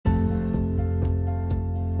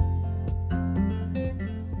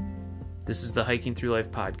This is the Hiking Through Life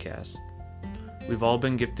podcast. We've all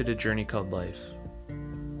been gifted a journey called life.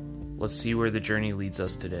 Let's see where the journey leads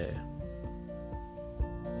us today.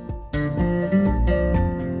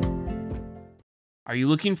 Are you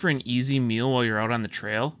looking for an easy meal while you're out on the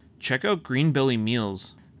trail? Check out Green Belly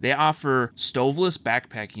Meals. They offer stoveless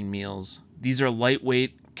backpacking meals. These are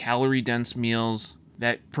lightweight, calorie-dense meals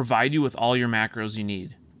that provide you with all your macros you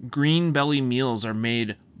need. Green Belly Meals are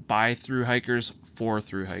made by thru hikers for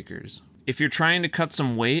thru hikers. If you're trying to cut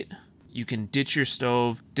some weight, you can ditch your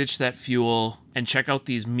stove, ditch that fuel, and check out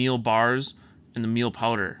these meal bars and the meal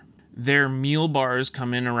powder. Their meal bars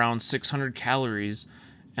come in around 600 calories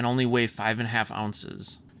and only weigh 5.5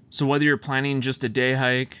 ounces. So whether you're planning just a day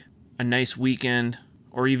hike, a nice weekend,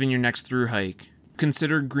 or even your next thru hike,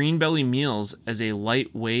 consider Green Belly Meals as a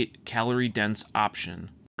lightweight, calorie-dense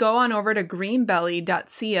option. Go on over to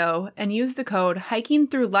greenbelly.co and use the code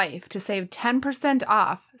HikingThroughLife to save 10%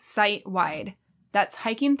 off site-wide. That's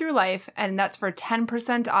Hiking Through Life, and that's for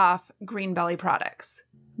 10% off Green Belly products.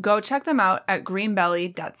 Go check them out at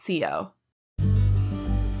greenbelly.co.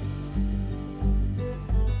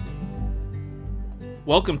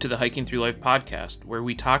 Welcome to the Hiking Through Life podcast, where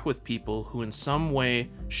we talk with people who in some way,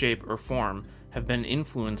 shape, or form have been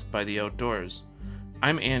influenced by the outdoors.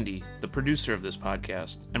 I'm Andy, the producer of this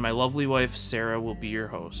podcast, and my lovely wife Sarah will be your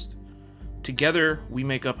host. Together, we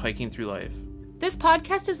make up Hiking Through Life. This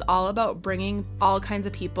podcast is all about bringing all kinds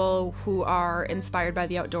of people who are inspired by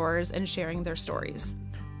the outdoors and sharing their stories.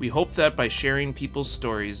 We hope that by sharing people's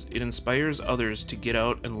stories, it inspires others to get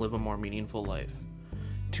out and live a more meaningful life.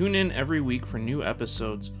 Tune in every week for new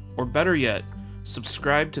episodes, or better yet,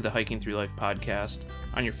 subscribe to the Hiking Through Life podcast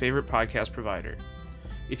on your favorite podcast provider.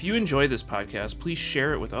 If you enjoy this podcast, please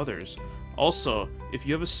share it with others. Also, if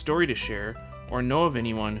you have a story to share or know of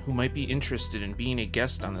anyone who might be interested in being a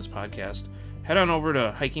guest on this podcast, head on over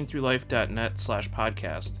to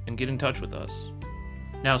hikingthroughlife.net/podcast and get in touch with us.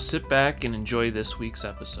 Now sit back and enjoy this week's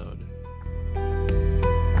episode.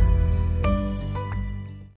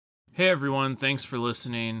 Hey everyone, thanks for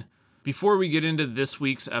listening. Before we get into this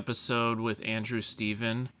week's episode with Andrew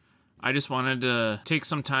Steven, I just wanted to take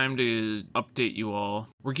some time to update you all.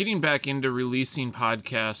 We're getting back into releasing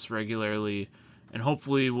podcasts regularly, and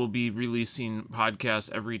hopefully we'll be releasing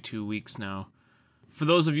podcasts every 2 weeks now. For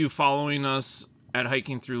those of you following us at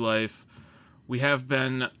Hiking Through Life, we have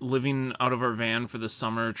been living out of our van for the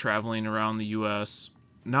summer, traveling around the U.S.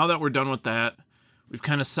 Now that we're done with that, we've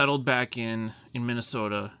kind of settled back in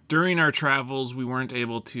Minnesota. During our travels, we weren't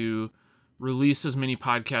able to release as many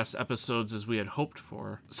podcast episodes as we had hoped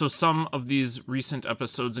for. So some of these recent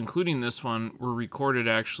episodes, including this one, were recorded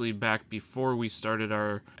actually back before we started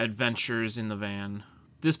our adventures in the van.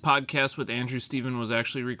 This podcast with Andrew Steven was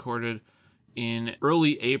actually recorded in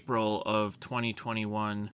early April of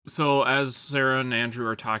 2021. So as Sarah and Andrew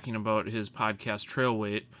are talking about his podcast Trail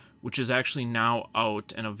Wait, which is actually now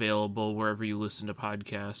out and available wherever you listen to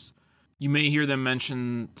podcasts, you may hear them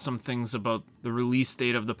mention some things about the release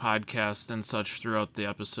date of the podcast and such throughout the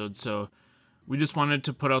episode. So we just wanted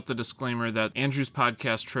to put out the disclaimer that Andrew's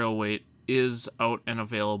podcast Trail Wait is out and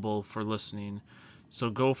available for listening.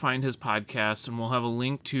 So go find his podcast, and we'll have a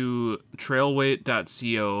link to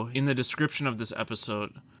trailwait.co in the description of this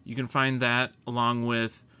episode. You can find that along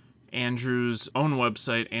with Andrew's own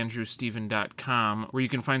website, andrewsteven.com, where you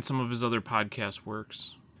can find some of his other podcast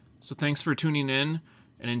works. So thanks for tuning in,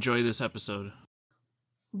 and enjoy this episode.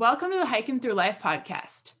 Welcome to the Hiking Through Life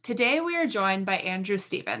podcast. Today we are joined by Andrew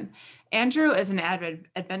Steven. Andrew is an avid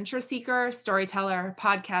adventure seeker, storyteller,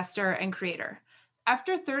 podcaster, and creator.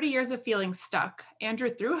 After 30 years of feeling stuck,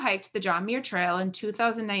 Andrew thru-hiked the John Muir Trail in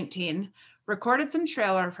 2019, recorded some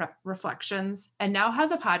trail reflections, and now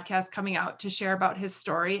has a podcast coming out to share about his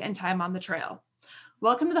story and time on the trail.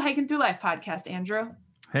 Welcome to the Hiking Through Life podcast, Andrew.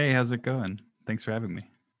 Hey, how's it going? Thanks for having me.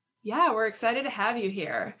 Yeah, we're excited to have you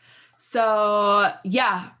here. So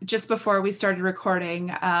just before we started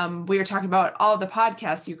recording, we were talking about all the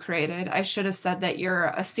podcasts you created. I should have said that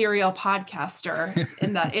you're a serial podcaster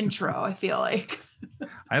in that intro, I feel like.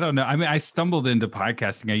 I don't know. I mean, I stumbled into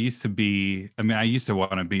podcasting. I used to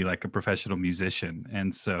want to be like a professional musician.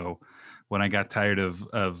 And so when I got tired of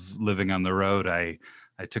living on the road, I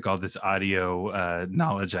took all this audio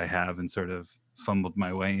knowledge I have and sort of fumbled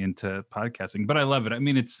my way into podcasting. But I love it. I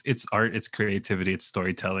mean, it's art, it's creativity, it's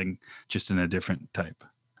storytelling, just in a different type.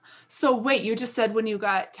 So wait, you just said when you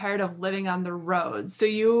got tired of living on the road. So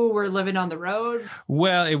you were living on the road?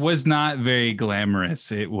 Well, it was not very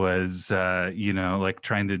glamorous. It was, like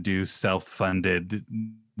trying to do self-funded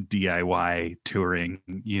DIY touring,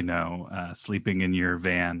 sleeping in your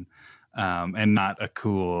van and not a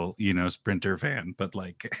cool, Sprinter van, but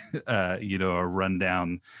like, a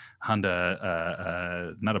rundown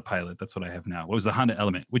Honda, not a Pilot. That's what I have now. What was the Honda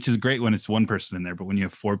Element, which is great when it's one person in there, but when you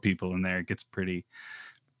have 4 people in there, it gets pretty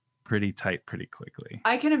tight pretty quickly.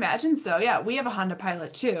 I can imagine so. Yeah, we have a Honda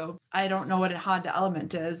Pilot too. I don't know what a Honda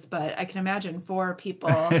Element is, but I can imagine 4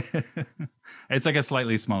 people. It's like a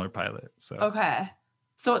slightly smaller Pilot. So okay,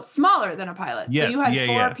 so it's smaller than a Pilot. Yes, so you had yeah,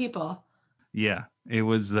 4 yeah. people. Yeah, it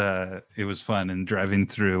was fun, and driving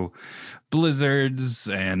through blizzards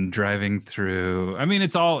and driving through. I mean,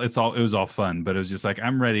 it was all fun, but it was just like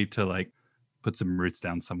I'm ready to like put some roots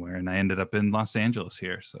down somewhere, and I ended up in Los Angeles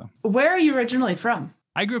here. So where are you originally from?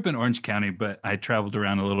 I grew up in Orange County, but I traveled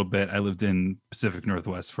around a little bit. I lived in Pacific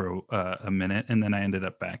Northwest for a minute, and then I ended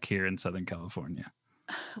up back here in Southern California.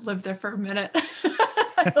 Lived there for a minute.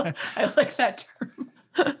 I like that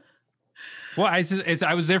term. Well,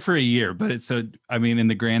 I was there for a year, but in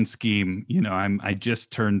the grand scheme, I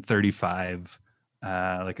just turned 35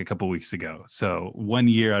 like a couple weeks ago. So 1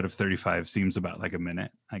 year out of 35 seems about like a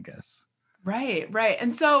minute, I guess. Right.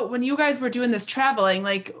 And so when you guys were doing this traveling,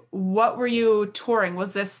 like what were you touring?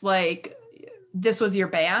 Was this like, this was your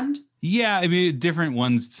band? Yeah, I mean, different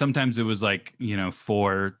ones. Sometimes it was like,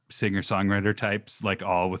 4 singer-songwriter types, like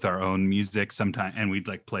all with our own music sometimes, and we'd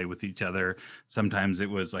like play with each other. Sometimes it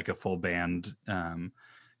was like a full band.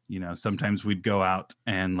 Sometimes we'd go out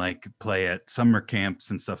and like play at summer camps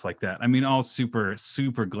and stuff like that. I mean, all super,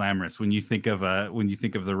 super glamorous. When you think of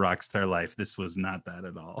the rock star life, this was not that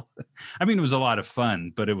at all. I mean, it was a lot of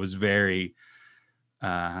fun, but it was very,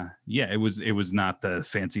 it was not the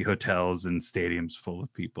fancy hotels and stadiums full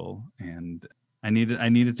of people. And I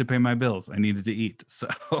needed to pay my bills. I needed to eat. So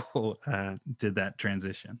did that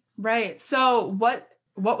transition. Right. So what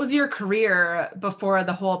was your career before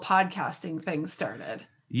the whole podcasting thing started?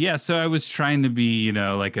 Yeah, so I was trying to be,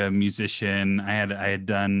 like a musician.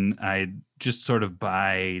 I just sort of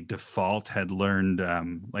by default had learned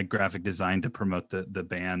like graphic design to promote the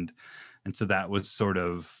band. And so that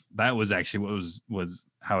was actually what was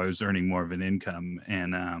how I was earning more of an income.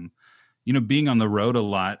 And, being on the road a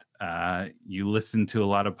lot, you listen to a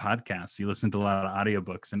lot of podcasts, you listen to a lot of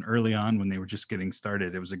audiobooks. And early on when they were just getting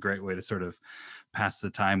started, it was a great way to sort of pass the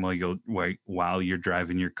time while you're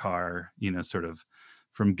driving your car, sort of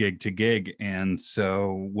from gig to gig. And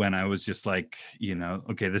so when I was just like,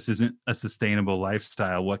 okay, this isn't a sustainable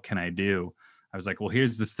lifestyle, what can I do? I was like, well,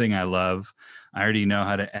 here's this thing I love. I already know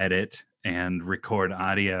how to edit and record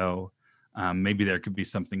audio. Maybe there could be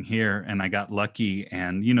something here. And I got lucky.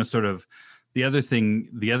 And, sort of the other thing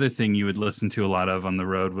you would listen to a lot of on the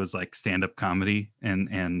road was like stand-up comedy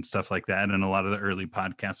and stuff like that. And a lot of the early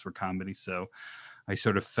podcasts were comedy. So I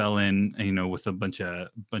sort of fell in, with a bunch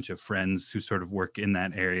of friends who sort of work in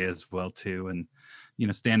that area as well too. And,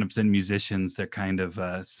 stand-ups and musicians, they're kind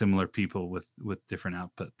of similar people with different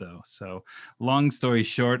output though. So long story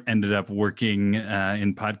short, ended up working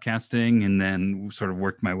in podcasting, and then sort of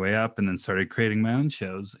worked my way up and then started creating my own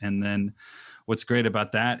shows. And then what's great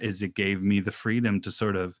about that is it gave me the freedom to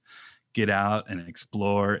sort of get out and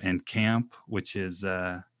explore and camp, which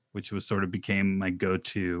sort of became my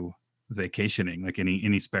go-to vacationing. Like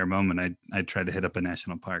any spare moment, I'd try to hit up a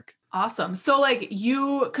national park. Awesome. So like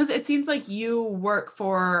because it seems like you work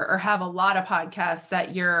for or have a lot of podcasts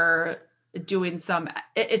that you're doing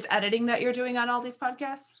it's editing that you're doing on all these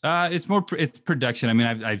podcasts? It's production. I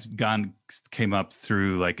mean, I've came up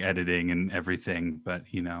through like editing and everything, but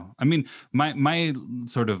I mean, my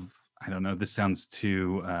sort of, I don't know, this sounds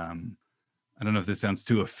too, I don't know if this sounds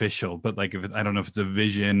too official, but like I don't know if it's a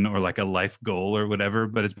vision or like a life goal or whatever,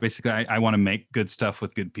 but it's basically, I want to make good stuff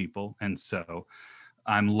with good people. And so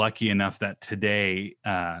I'm lucky enough that today,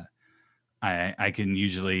 I can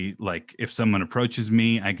usually, like, if someone approaches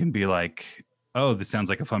me, I can be like, oh, this sounds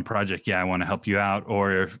like a fun project. Yeah, I want to help you out.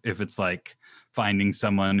 Or if it's like finding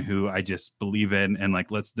someone who I just believe in and like,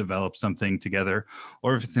 let's develop something together.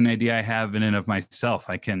 Or if it's an idea I have in and of myself,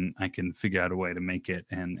 I can figure out a way to make it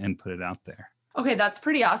and put it out there. Okay, that's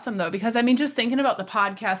pretty awesome though, because I mean, just thinking about the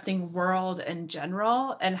podcasting world in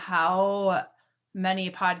general and how many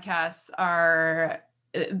podcasts are,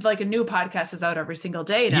 like a new podcast is out every single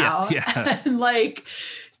day now. Yes, yeah. And like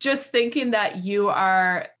just thinking that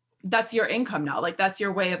that's your income now, like that's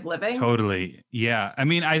your way of living. Totally. Yeah. I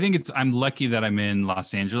mean, I think I'm lucky that I'm in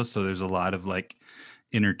Los Angeles. So there's a lot of like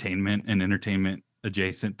entertainment and entertainment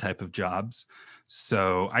adjacent type of jobs.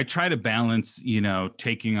 So I try to balance,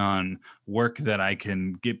 taking on work that I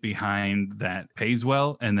can get behind that pays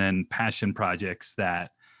well, and then passion projects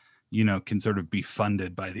that, can sort of be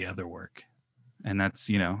funded by the other work. And that's,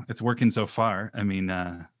 it's working so far. I mean,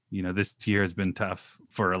 this year has been tough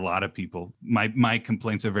for a lot of people. My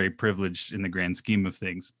complaints are very privileged in the grand scheme of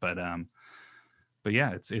things, but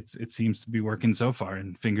yeah, it seems to be working so far,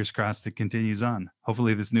 and fingers crossed it continues on.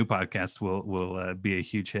 Hopefully this new podcast will be a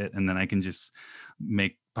huge hit, and then I can just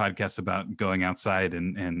make podcasts about going outside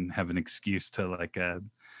and have an excuse to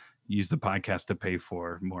use the podcast to pay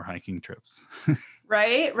for more hiking trips.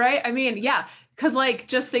 Right. I mean, yeah, because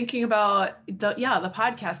just thinking about the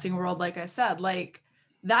podcasting world, like I said,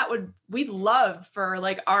 we'd love for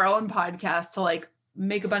our own podcast to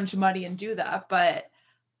make a bunch of money and do that, but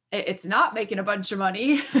it's not making a bunch of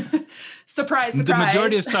money. surprise. The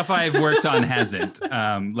majority of stuff I've worked on hasn't.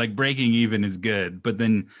 Breaking even is good, but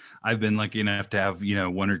then I've been lucky enough to have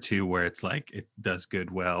one or two where it's it does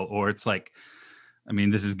good well, or it's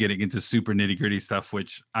this is getting into super nitty gritty stuff,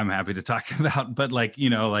 which I'm happy to talk about. But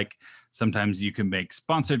sometimes you can make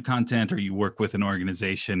sponsored content, or you work with an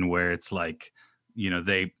organization where it's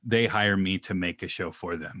they hire me to make a show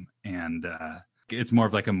for them, and it's more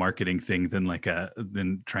of a marketing thing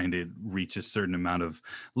than trying to reach a certain amount of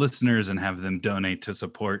listeners and have them donate to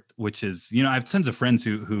support. Which is I have tons of friends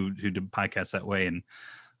who do podcasts that way, and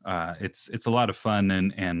it's a lot of fun,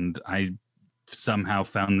 and I somehow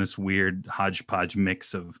found this weird hodgepodge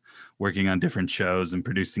mix of working on different shows and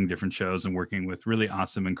producing different shows and working with really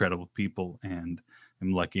awesome, incredible people. And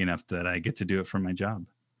I'm lucky enough that I get to do it for my job.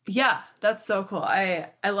 Yeah, that's so cool. I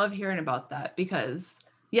love hearing about that, because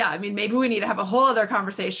maybe we need to have a whole other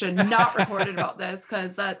conversation not recorded about this,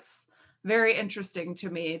 because that's very interesting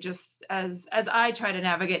to me. Just as I try to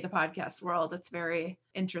navigate the podcast world, it's very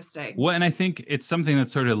interesting. Well, and I think it's something that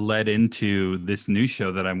sort of led into this new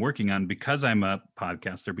show that I'm working on, because I'm a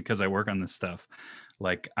podcaster, because I work on this stuff.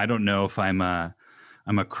 I don't know if I'm a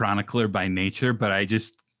chronicler by nature, but I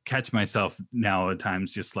just catch myself now at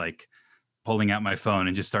times just pulling out my phone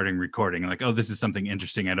and just starting recording, oh, this is something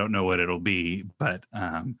interesting. I don't know what it'll be, but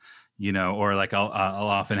or I'll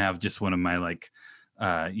often have just one of my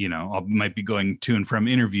I might be going to and from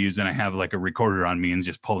interviews, and I have a recorder on me and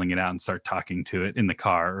just pulling it out and start talking to it in the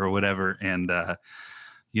car or whatever. And,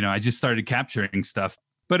 I just started capturing stuff,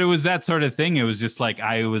 but it was that sort of thing. It was just I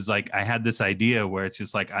had this idea where it's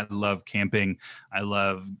just I love camping. I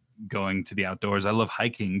love going to the outdoors. I love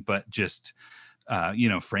hiking, but just,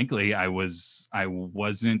 frankly, I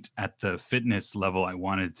wasn't at the fitness level I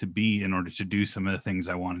wanted to be in order to do some of the things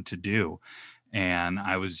I wanted to do. And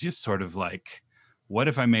I was just sort of what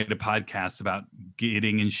if I made a podcast about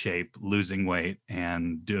getting in shape, losing weight,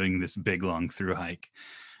 and doing this big, long through hike?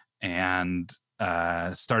 And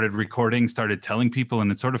started recording, started telling people, and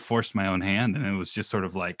it sort of forced my own hand. And it was just sort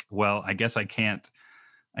of well, I guess I can't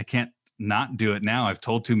not do it now. I've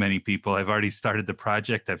told too many people. I've already started the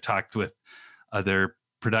project. I've talked with other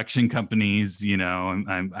production companies,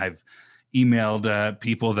 I've emailed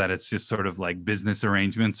people that it's just sort of business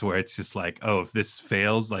arrangements where it's just oh, if this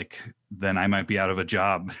fails, then I might be out of a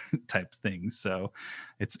job type thing. So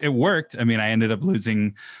it worked. I ended up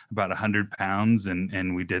losing about 100 pounds,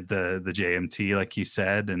 and we did the JMT, like you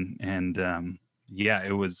said. And yeah,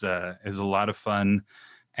 it was a lot of fun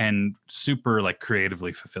and super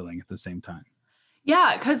creatively fulfilling at the same time.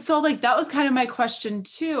 Yeah, because that was kind of my question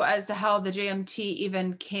too, as to how the JMT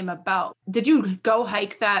even came about. Did you go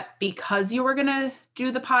hike that because you were going to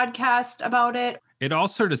do the podcast about it? It all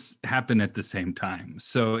sort of happened at the same time.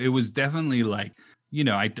 So it was definitely I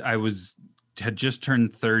had just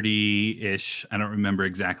turned 30-ish. I don't remember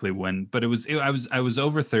exactly when, but I was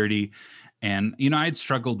over 30, and I'd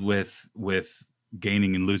struggled with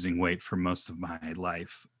gaining and losing weight for most of my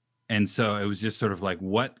life. And so it was just sort of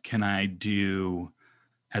what can I do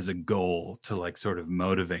as a goal to sort of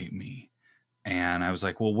motivate me? And I was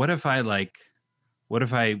well, what if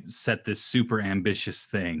I set this super ambitious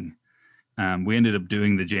thing? We ended up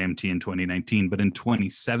doing the JMT in 2019, but in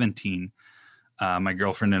 2017, my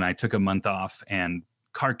girlfriend and I took a month off and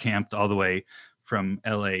car camped all the way from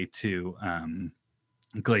LA to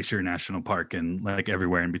Glacier National Park and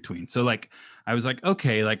everywhere in between. So I was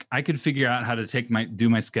okay, I could figure out how to do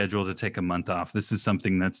my schedule to take a month off. This is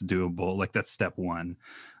something that's doable. That's step one.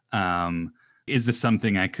 Is this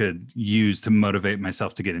something I could use to motivate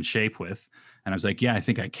myself to get in shape with? And I was yeah, I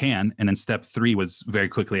think I can. And then step 3 was very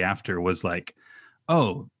quickly after was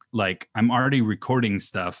oh, I'm already recording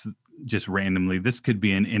stuff just randomly. This could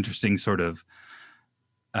be an interesting sort of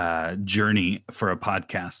journey for a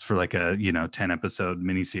podcast, for a 10 episode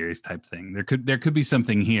miniseries type thing. There could be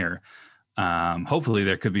something here. Hopefully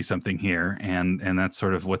there could be something here, and that's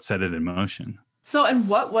sort of what set it in motion. So, and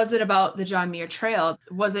what was it about the John Muir Trail?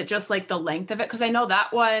 Was it just like the length of it? Because I know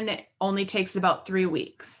that one only takes about 3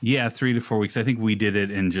 weeks. Yeah, 3 to 4 weeks. I think we did it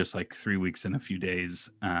in just like 3 weeks and a few days.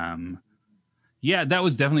 Yeah, that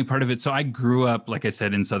was definitely part of it. So I grew up, like I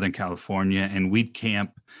said, in Southern California, and we'd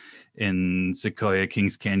camp in Sequoia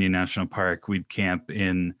Kings Canyon National Park. We'd camp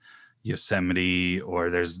in Yosemite, or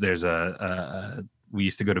there's a we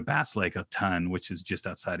used to go to Bass Lake a ton, which is just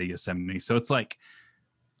outside of Yosemite. So it's like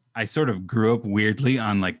I sort of grew up weirdly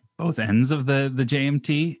on like both ends of the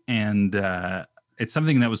JMT, and it's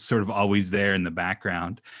something that was sort of always there in the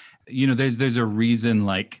background. There's a reason,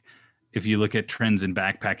 like if you look at trends in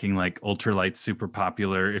backpacking, like ultralight's super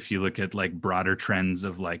popular. If you look at like broader trends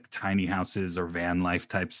of like tiny houses or van life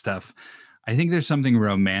type stuff, I think there's something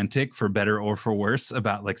romantic, for better or for worse,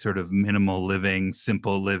 about like sort of minimal living,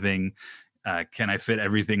 simple living. Can I fit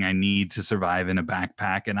everything I need to survive in a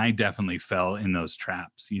backpack? And I definitely fell in those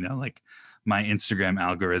traps. Like my Instagram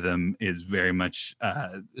algorithm is very much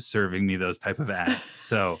serving me those type of ads.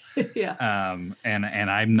 So Yeah. and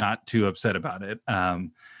I'm not too upset about it.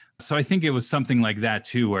 So I think it was something like that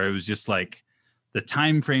too, where it was just like the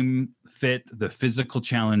time frame fit, the physical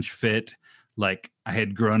challenge fit. Like I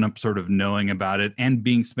had grown up sort of knowing about it and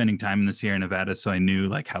spending time in the Sierra Nevada, so I knew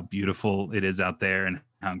like how beautiful it is out there and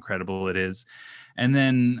how incredible it is. And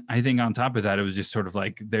then I think on top of that, it was just sort of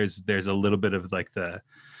like there's a little bit of like the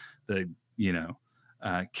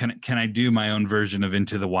can I do my own version of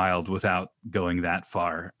Into the Wild without going that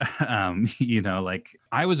far? Like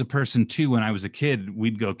I was a person too, when I was a kid,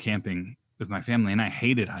 we'd go camping with my family and I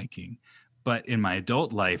hated hiking. But in my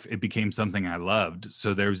adult life, it became something I loved.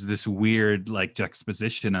 So there's this weird like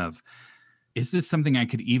juxtaposition of, is this something I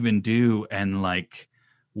could even do? And like,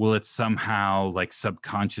 will it somehow like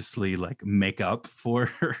subconsciously like make up for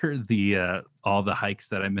the all the hikes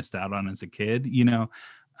that I missed out on as a kid?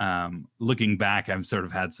 Looking back, I've sort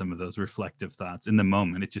of had some of those reflective thoughts. In the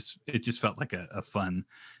moment, it just felt like a fun,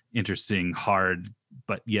 interesting, hard,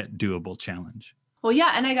 but yet doable challenge. Well,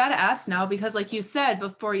 yeah. And I got to ask now, because like you said,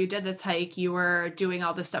 before you did this hike, you were doing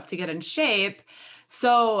all this stuff to get in shape.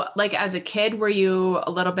 So like as a kid, were you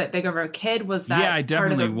a little bit bigger of a kid? Was that I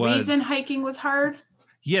definitely part of the reason hiking was hard?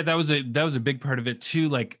 Yeah, that was a big part of it too.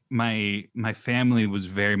 Like my family was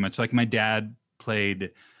very much like, my dad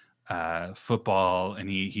played football, and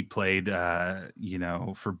he played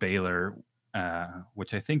for Baylor,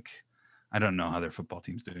 which I don't know how their football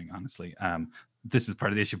team's doing, honestly. This is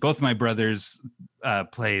part of the issue. Both my brothers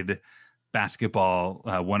played basketball.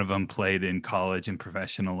 One of them played in college and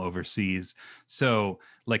professional overseas. So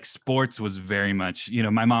like sports was very much,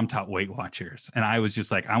 my mom taught Weight Watchers, and I was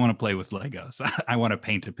just like, I want to play with Legos. I want to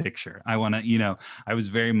paint a picture. I want to, I was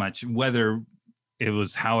very much, whether it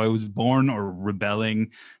was how I was born or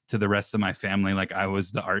rebelling to the rest of my family. Like I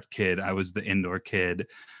was the art kid, I was the indoor kid.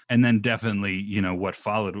 And then definitely, what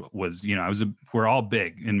followed was, we're all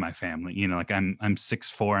big in my family, like I'm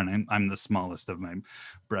 6'4", and I'm the smallest of my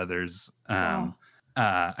brothers. Wow.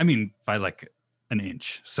 I mean, by like an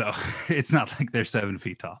inch. So it's not like they're 7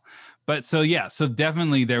 feet tall. But so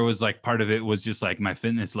definitely there was like part of it was just like my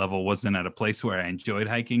fitness level wasn't at a place where I enjoyed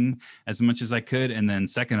hiking as much as I could. And then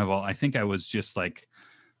second of all, I think I was just like,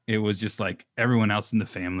 it was just like everyone else in the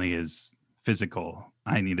family is physical.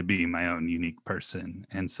 I need to be my own unique person.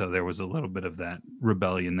 And so there was a little bit of that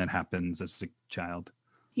rebellion that happens as a child.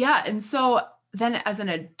 Yeah. And so then as an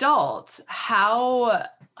adult, how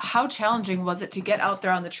challenging was it to get out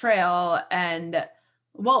there on the trail and,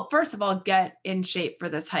 well, first of all, get in shape for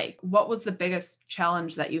this hike? What was the biggest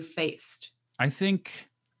challenge that you faced? I think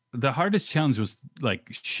the hardest challenge was like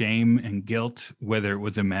shame and guilt, whether it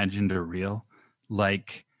was imagined or real.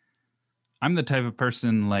 Like I'm the type of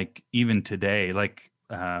person, like even today, like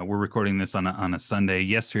we're recording this on a Sunday.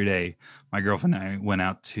 Yesterday, my girlfriend and I went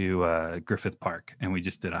out to Griffith Park, and we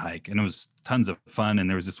just did a hike, and it was tons of fun. And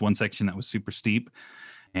there was this one section that was super steep,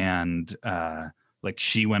 and like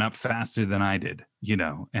she went up faster than I did,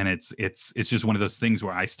 and it's just one of those things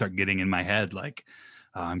where I start getting in my head like,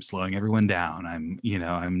 oh, I'm slowing everyone down.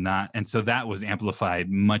 I'm not. And so that was amplified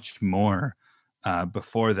much more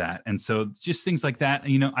before that. And so just things like that,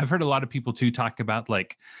 I've heard a lot of people too talk about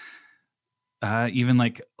like even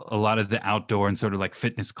like a lot of the outdoor and sort of like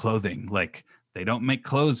fitness clothing, like they don't make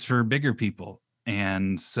clothes for bigger people.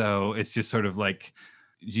 And so it's just sort of like,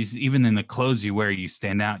 just even in the clothes you wear, you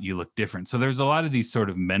stand out, you look different. So there's a lot of these sort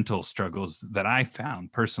of mental struggles that I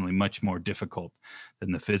found personally much more difficult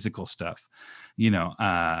than the physical stuff.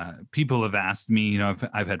 People have asked me,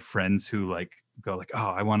 I've had friends who like go like, oh,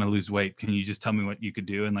 I want to lose weight. Can you just tell me what you could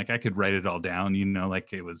do? And like, I could write it all down,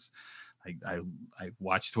 like it was I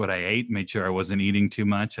watched what I ate, made sure I wasn't eating too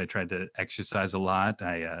much. I tried to exercise a lot.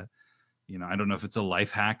 I don't know if it's a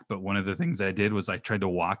life hack, but one of the things I did was I tried to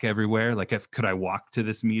walk everywhere. Like, could I walk to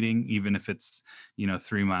this meeting, even if it's,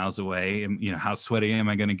 3 miles away? And, how sweaty am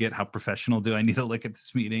I going to get? How professional do I need to look at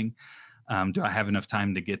this meeting? Do I have enough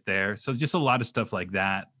time to get there? So just a lot of stuff like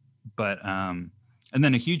that. But, and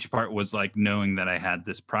then a huge part was like knowing that I had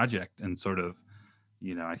this project and sort of,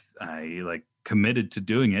 I like committed to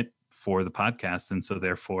doing it for the podcast. And so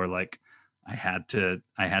therefore, like, I had to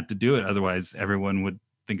do it. Otherwise everyone would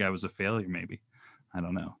think I was a failure. Maybe. I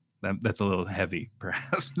don't know. That's a little heavy,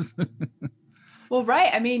 perhaps. Well,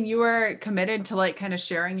 right. I mean, you were committed to like kind of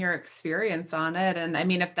sharing your experience on it. And I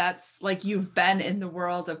mean, if that's like, you've been in the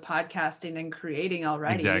world of podcasting and creating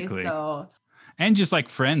already. Exactly. So. And just like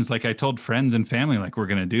friends, like I told friends and family, like, we're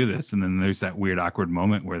going to do this. And then there's that weird, awkward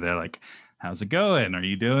moment where they're like, how's it going? Are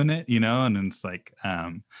you doing it? And it's like,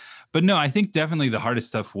 but no, I think definitely the hardest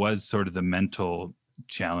stuff was sort of the mental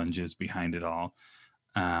challenges behind it all.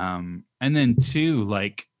 And then too,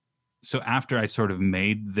 like, so after I sort of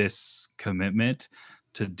made this commitment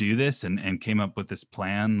to do this and came up with this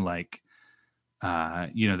plan, like,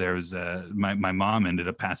 there was my mom ended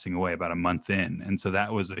up passing away about a month in. And so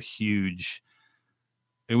that was a huge,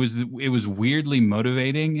 it was weirdly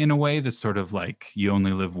motivating in a way, the sort of like, you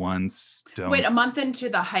only live once. Wait, a month into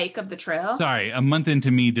the hike of the trail? Sorry, a month into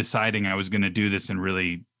me deciding I was going to do this and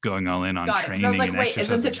really going all in on training. I was like, wait,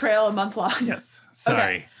 isn't the trail a month long? Yes.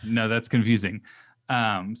 Sorry. Okay. No, that's confusing.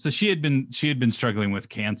 So she had been struggling with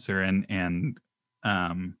cancer and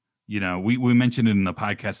we mentioned it in the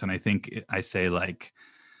podcast, and I think I say, like,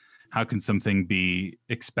 how can something be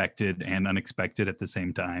expected and unexpected at the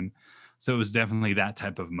same time? So it was definitely that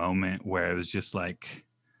type of moment where it was just like,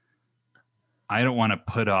 I don't want to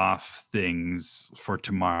put off things for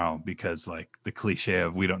tomorrow because, like, the cliche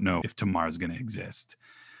of we don't know if tomorrow's going to exist.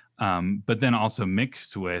 But then also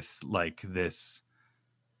mixed with like this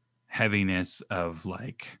heaviness of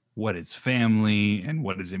like, what is family and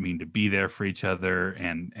what does it mean to be there for each other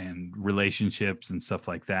and relationships and stuff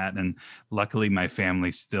like that. And luckily my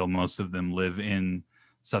family still, most of them live in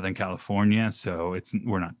Southern California. So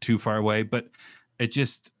we're not too far away, but it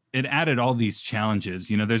added all these challenges.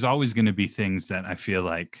 There's always going to be things that I feel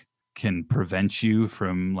like can prevent you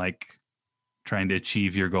from like trying to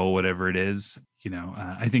achieve your goal, whatever it is.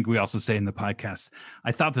 I think we also say in the podcast,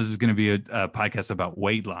 I thought this was going to be a podcast about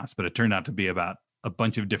weight loss, but it turned out to be about a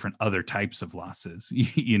bunch of different other types of losses,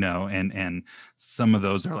 and some of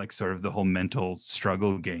those are like sort of the whole mental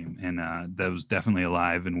struggle game. And that was definitely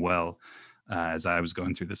alive and well as I was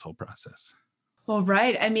going through this whole process. Well,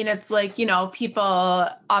 right. I mean, it's like,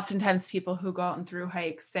 oftentimes people who go out and through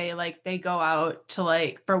hikes say like they go out to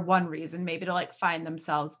like, for one reason, maybe to like find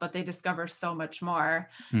themselves, but they discover so much more.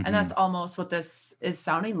 Mm-hmm. And that's almost what this is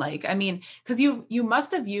sounding like. I mean, because you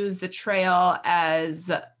must have used the trail as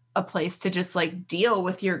a place to just like deal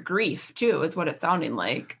with your grief too, is what it's sounding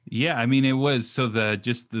like. Yeah. I mean, it was so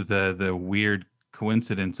the weird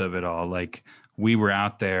coincidence of it all. Like, we were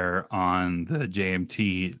out there on the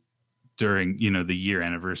JMT during, the year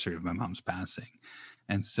anniversary of my mom's passing.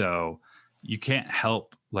 And so you can't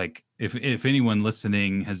help, like, if anyone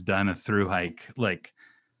listening has done a through hike, like,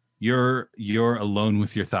 you're alone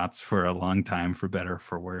with your thoughts for a long time, for better or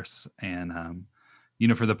for worse. And,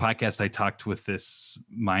 for the podcast, I talked with this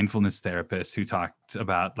mindfulness therapist who talked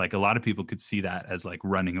about, like, a lot of people could see that as like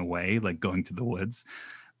running away, like going to the woods.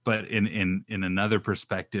 But in another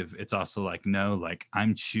perspective, it's also like, no, like,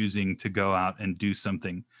 I'm choosing to go out and do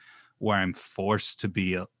something where I'm forced to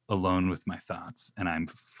be alone with my thoughts, and I'm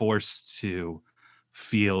forced to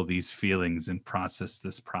feel these feelings and process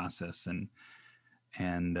this process.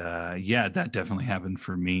 And yeah, that definitely happened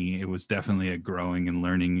for me. It was definitely a growing and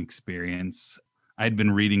learning experience. I'd been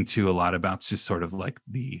reading too a lot about just sort of like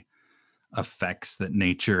the effects that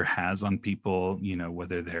nature has on people,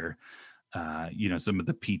 whether they're some of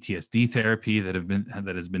the PTSD therapy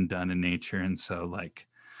that has been done in nature. And so, like,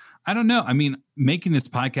 I don't know. I mean, making this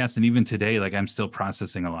podcast and even today, like, I'm still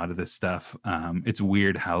processing a lot of this stuff. It's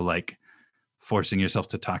weird how, like, forcing yourself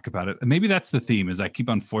to talk about it. And maybe that's the theme, is I keep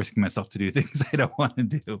on forcing myself to do things I don't want to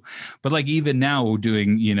do. But like, even now we're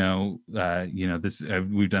doing, this,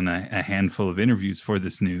 we've done a handful of interviews for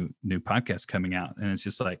this new podcast coming out. And it's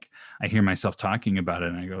just like, I hear myself talking about it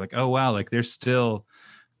and I go like, oh, wow, like there's still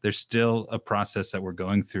a process that we're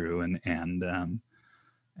going through. And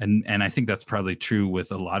I think that's probably true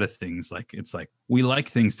with a lot of things. Like, it's like, we like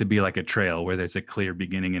things to be like a trail where there's a clear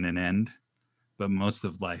beginning and an end, but most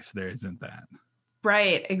of life, there isn't that.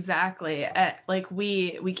 Right. Exactly. Like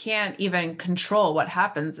we can't even control what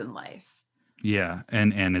happens in life. Yeah.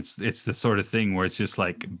 And it's the sort of thing where it's just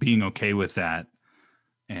like being okay with that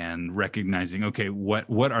and recognizing, okay,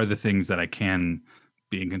 what are the things that I can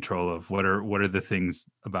be in control of? What are the things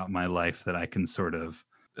about my life that I can sort of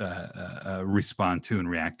respond to and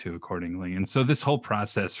react to accordingly? And so this whole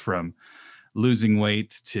process from losing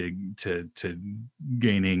weight to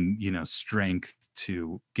gaining, strength,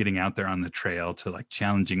 to getting out there on the trail, to like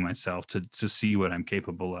challenging myself to see what I'm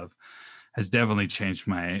capable of, has definitely changed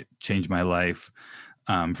my life,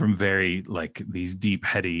 from very like these deep,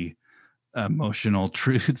 heady emotional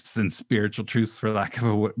truths and spiritual truths, for lack of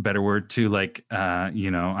a better word, to like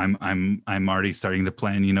I'm already starting to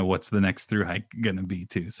plan, what's the next through hike gonna be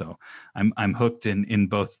too. So I'm hooked in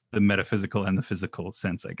both the metaphysical and the physical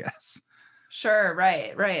sense, I guess. Sure,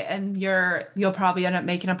 right. And you'll probably end up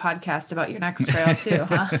making a podcast about your next trail too,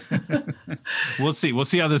 huh? We'll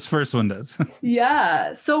see how this first one does.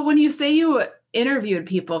 Yeah. So when you say you interviewed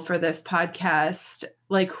people for this podcast,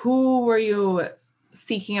 like who were you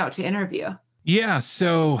seeking out to interview? Yeah.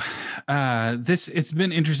 So it's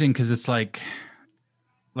been interesting because it's like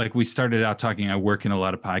we started out talking, I work in a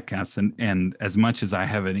lot of podcasts, and as much as I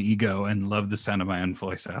have an ego and love the sound of my own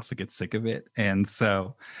voice, I also get sick of it. And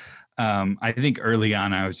so I think early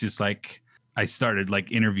on, I was just like, I started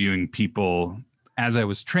like interviewing people as I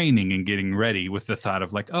was training and getting ready, with the thought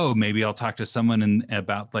of like, oh, maybe I'll talk to someone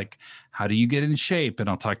about like, how do you get in shape? And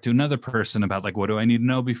I'll talk to another person about like, what do I need to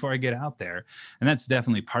know before I get out there? And that's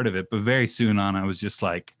definitely part of it. But very soon on, I was just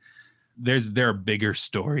like, there are bigger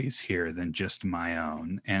stories here than just my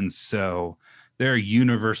own. And so there are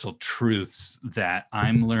universal truths that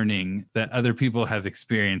I'm learning that other people have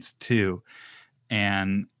experienced too.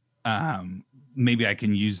 And maybe I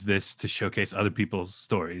can use this to showcase other people's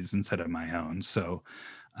stories instead of my own. So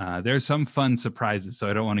there's some fun surprises. So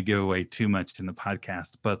I don't want to give away too much in the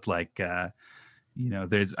podcast, but like, I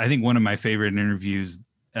think one of my favorite interviews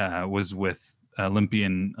was with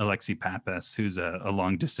Olympian Alexi Pappas, who's a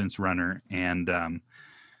long distance runner. And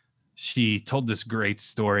she told this great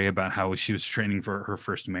story about how she was training for her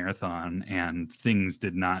first marathon and things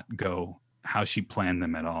did not go how she planned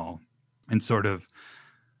them at all. And sort of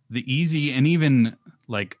the easy and even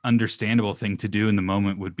like understandable thing to do in the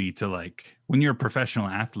moment would be to like, when you're a professional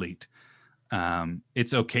athlete,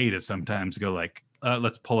 it's okay to sometimes go like,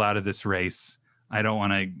 let's pull out of this race. I don't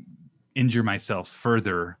want to injure myself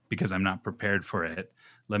further because I'm not prepared for it.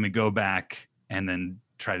 Let me go back and then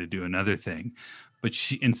try to do another thing. But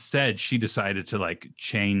she decided to like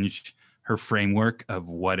change her framework of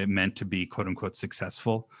what it meant to be quote unquote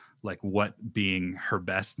successful, like what being her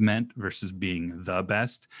best meant versus being the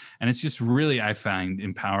best. And it's just really, I find,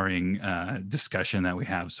 empowering discussion that we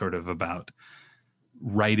have sort of about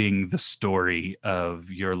writing the story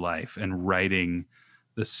of your life and writing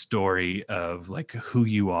the story of like who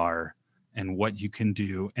you are and what you can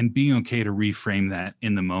do, and being okay to reframe that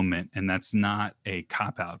in the moment. And that's not a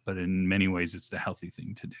cop-out, but in many ways it's the healthy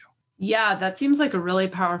thing to do. Yeah, that seems like a really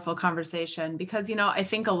powerful conversation because, I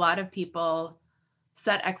think a lot of people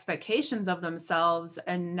set expectations of themselves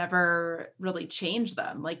and never really change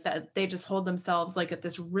them, like that they just hold themselves like at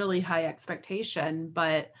this really high expectation.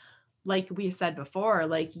 But like we said before,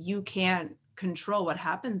 like you can't control what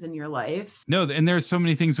happens in your life. No, and there's so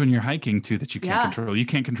many things when you're hiking too that you can't Yeah. control. You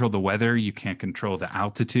can't control the weather. You can't control the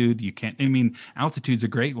altitude. Altitude's a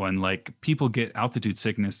great one. Like people get altitude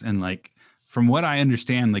sickness, and like from what I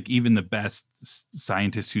understand, like even the best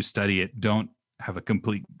scientists who study it don't have a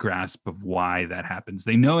complete grasp of why that happens.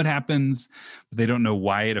 They know it happens, but they don't know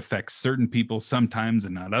why it affects certain people sometimes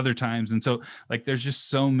and not other times. And so like there's just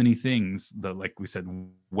so many things that, like we said,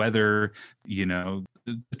 weather, the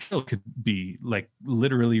trail could be like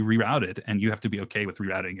literally rerouted, and you have to be okay with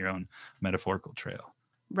rerouting your own metaphorical trail.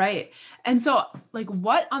 Right. And so like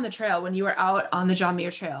what on the trail, when you were out on the John Muir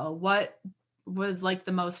Trail, what was like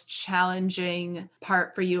the most challenging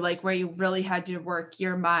part for you, like where you really had to work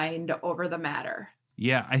your mind over the matter?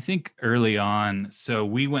 Yeah, I think early on, so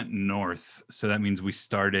we went north. So that means we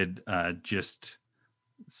started just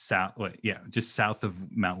south of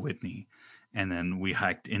Mount Whitney, and then we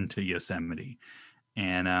hiked into Yosemite.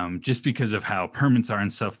 And just because of how permits are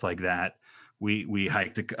and stuff like that, we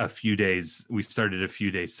hiked a few days. We started a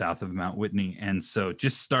few days south of Mount Whitney. And so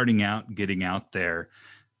just starting out, getting out there,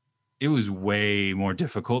 it was way more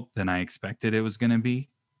difficult than I expected it was going to be.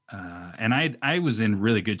 And I was in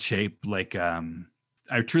really good shape. Like,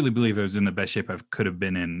 I truly believe I was in the best shape I could have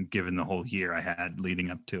been in given the whole year I had leading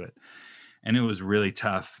up to it. And it was really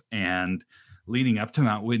tough. And leading up to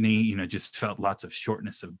Mount Whitney, just felt lots of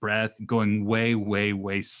shortness of breath, going way, way,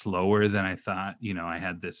 way slower than I thought. I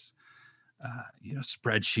had this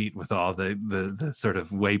spreadsheet with all the sort of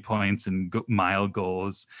waypoints and mile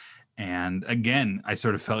goals. And again, I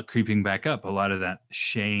sort of felt creeping back up a lot of that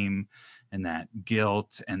shame and that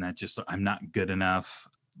guilt and that just, I'm not good enough.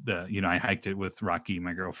 I hiked it with Rocky,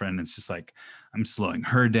 my girlfriend. It's just like, I'm slowing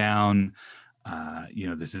her down.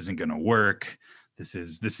 This isn't going to work. This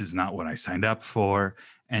is not what I signed up for.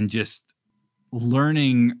 And just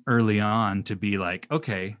learning early on to be like,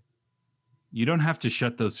 okay, you don't have to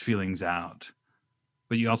shut those feelings out,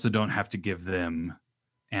 but you also don't have to give them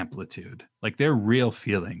amplitude. Like, they're real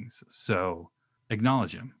feelings. So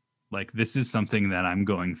acknowledge them. Like, this is something that I'm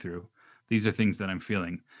going through. These are things that I'm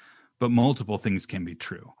feeling, but multiple things can be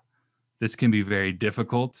true. This can be very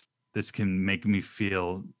difficult. This can make me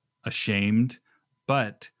feel ashamed,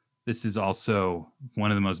 but this is also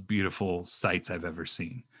one of the most beautiful sights I've ever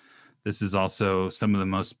seen. This is also some of the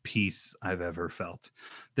most peace I've ever felt.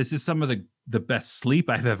 This is some of the best sleep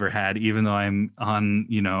I've ever had, even though I'm on,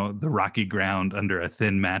 the rocky ground under a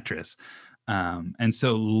thin mattress. And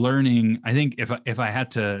so learning, I think if I had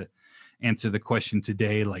to answer the question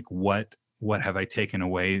today, like what have I taken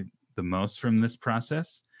away the most from this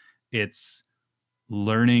process? It's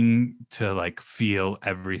learning to like feel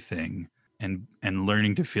everything and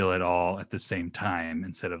learning to feel it all at the same time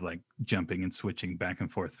instead of like jumping and switching back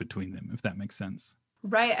and forth between them, if that makes sense.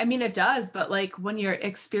 Right. I mean, it does. But like when you're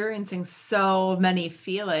experiencing so many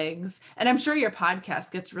feelings, and I'm sure your podcast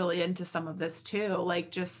gets really into some of this too, like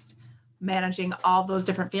just managing all those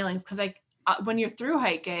different feelings. Cause like when you're through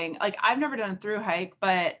hiking, like I've never done a through hike,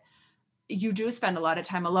 but you do spend a lot of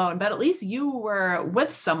time alone, but at least you were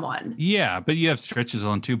with someone. Yeah, but you have stretches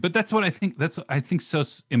alone too. But that's what I think. That's I think so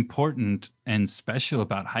important and special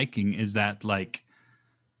about hiking is that, like,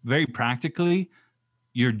 very practically,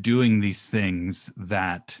 you're doing these things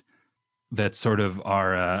that sort of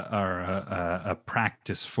are a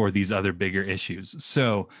practice for these other bigger issues.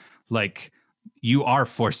 So, like, you are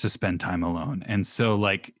forced to spend time alone, and so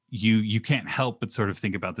like you can't help but sort of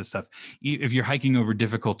think about this stuff. If you're hiking over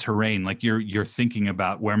difficult terrain, like you're thinking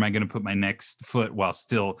about where am I going to put my next foot while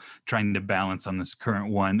still trying to balance on this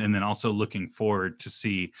current one, and then also looking forward to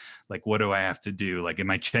see like what do I have to do? Like,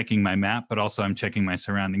 am I checking my map, but also I'm checking my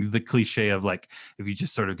surroundings? The cliche of like if you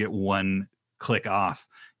just sort of get one click off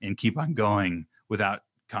and keep on going without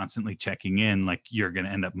constantly checking in, like you're going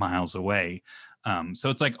to end up miles away. So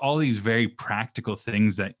it's like all these very practical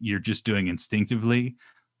things that you're just doing instinctively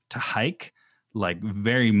to hike, like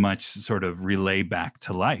very much sort of relay back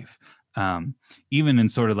to life. Even in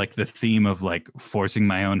sort of like the theme of like forcing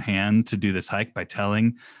my own hand to do this hike by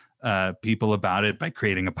telling people about it, by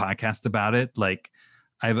creating a podcast about it. Like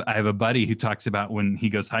I have a buddy who talks about when he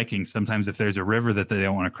goes hiking, sometimes if there's a river that they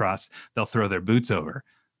don't want to cross, they'll throw their boots over.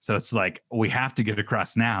 So it's like, we have to get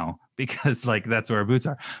across now because like that's where our boots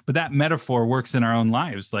are. But that metaphor works in our own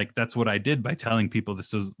lives. Like that's what I did by telling people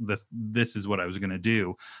this is what I was going to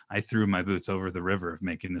do. I threw my boots over the river of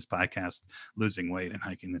making this podcast, losing weight and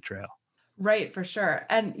hiking the trail. Right, for sure.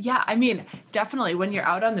 And yeah, I mean, definitely when you're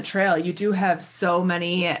out on the trail, you do have so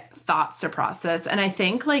many thoughts to process. And I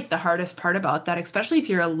think like the hardest part about that, especially if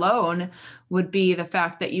you're alone, would be the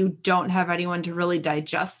fact that you don't have anyone to really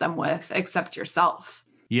digest them with except yourself.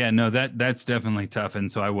 Yeah, no, that's definitely tough. And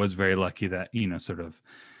so I was very lucky that, sort of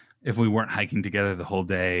if we weren't hiking together the whole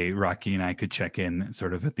day, Rocky and I could check in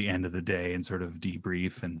sort of at the end of the day and sort of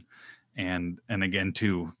debrief and again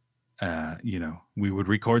too, we would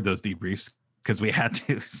record those debriefs because we had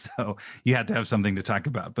to. So you had to have something to talk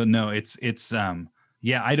about. But no,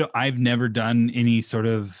 I've never done any sort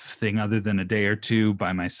of thing other than a day or two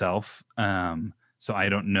by myself. So I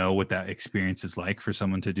don't know what that experience is like for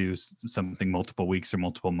someone to do something multiple weeks or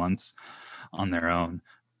multiple months on their own.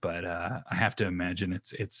 But I have to imagine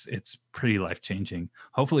it's pretty life-changing,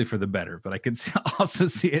 hopefully for the better. But I could also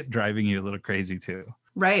see it driving you a little crazy too.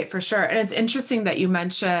 Right, for sure. And it's interesting that you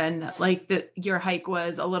mentioned like that your hike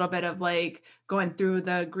was a little bit of like going through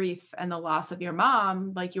the grief and the loss of your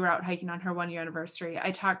mom, like you were out hiking on her 1-year anniversary.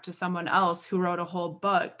 I talked to someone else who wrote a whole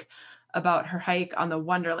book about her hike on the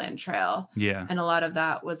Wonderland Trail. Yeah. And a lot of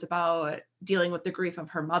that was about dealing with the grief of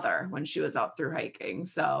her mother when she was out through hiking.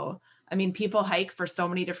 So, I mean, people hike for so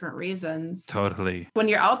many different reasons. Totally. When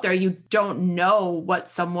you're out there, you don't know what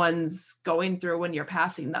someone's going through when you're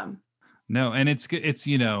passing them. No, and it's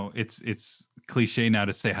cliche now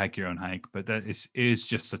to say hike your own hike, but that is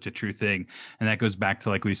just such a true thing. And that goes back to,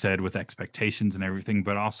 like we said, with expectations and everything,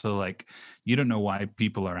 but also like, you don't know why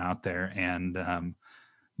people are out there. And,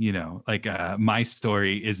 my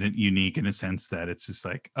story isn't unique in a sense that it's just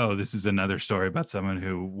like, oh, this is another story about someone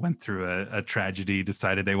who went through a tragedy,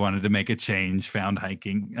 decided they wanted to make a change, found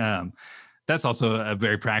hiking. that's also a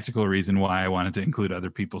very practical reason why I wanted to include other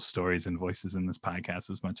people's stories and voices in this podcast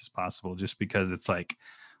as much as possible, just because it's like,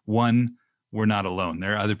 one, we're not alone.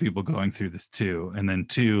 There are other people going through this too. And then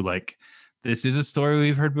two, like, this is a story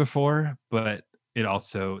we've heard before, but it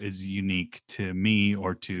also is unique to me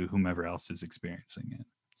or to whomever else is experiencing it.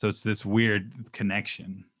 So it's this weird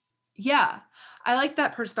connection. Yeah. I like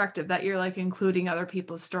that perspective that you're like including other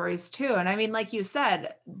people's stories too. And I mean, like you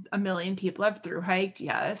said, a million people have through hiked.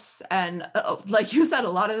 Yes. And like you said, a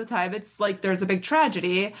lot of the time it's like there's a big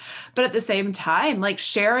tragedy, but at the same time, like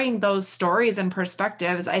sharing those stories and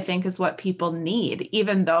perspectives, I think is what people need,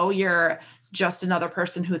 even though you're just another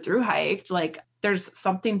person who through hiked, like there's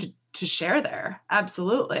something to share there.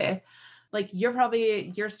 Absolutely. Like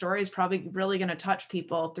your story is probably really going to touch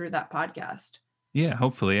people through that podcast. Yeah,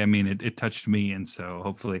 hopefully. I mean, it touched me. And so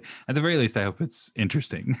hopefully, at the very least, I hope it's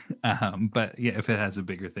interesting. But yeah, if it has a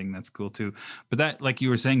bigger thing, that's cool too. But that, like you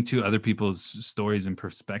were saying too, other people's stories and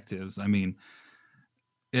perspectives. I mean,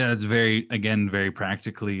 yeah, it's very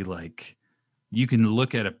practically like you can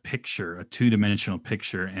look at a picture, a 2-dimensional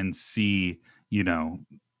picture, and see,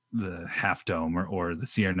 the Half Dome or the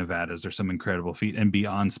Sierra Nevadas or some incredible feat and be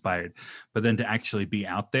awe-inspired. But then to actually be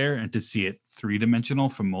out there and to see it 3-dimensional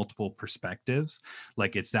from multiple perspectives,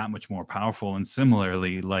 like it's that much more powerful. And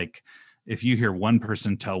similarly, like if you hear one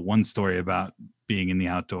person tell one story about being in the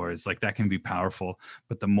outdoors, like that can be powerful.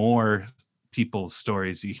 But the more people's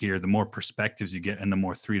stories you hear, the more perspectives you get and the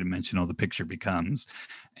more 3-dimensional the picture becomes.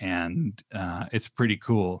 And it's pretty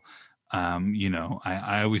cool.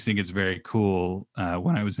 I always think it's very cool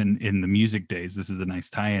when I was in the music days. This is a nice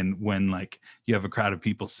tie-in when like you have a crowd of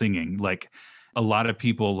people singing. Like a lot of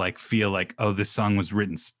people like feel like, oh, this song was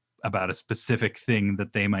written about a specific thing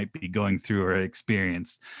that they might be going through or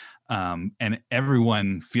experienced, and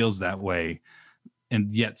everyone feels that way,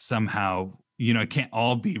 and yet somehow it can't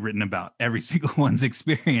all be written about every single one's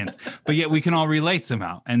experience, but yet we can all relate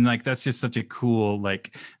somehow. And like, that's just such a cool,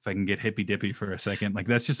 like, if I can get hippy dippy for a second, like,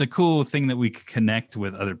 that's just a cool thing that we can connect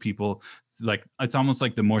with other people. Like, it's almost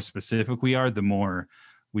like the more specific we are, the more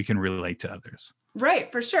we can relate to others.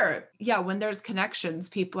 Right. For sure. Yeah. When there's connections,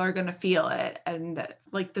 people are going to feel it. And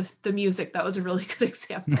like the music, that was a really good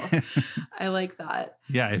example. I like that.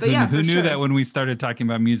 Yeah. But who knew that when we started talking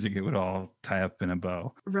about music, it would all tie up in a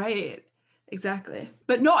bow. Right. Exactly.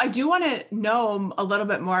 But no, I do want to know a little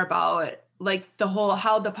bit more about like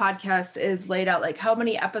how the podcast is laid out. Like how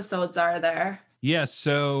many episodes are there? Yeah.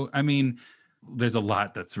 So, I mean, there's a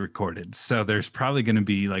lot that's recorded. So there's probably going to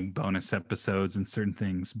be like bonus episodes and certain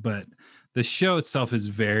things, but the show itself is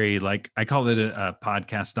very like, I call it a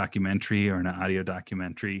podcast documentary or an audio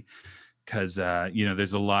documentary because,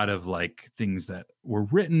 there's a lot of like things that were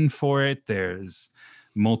written for it. There's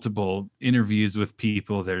multiple interviews with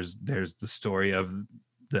people. There's the story of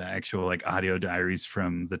the actual like audio diaries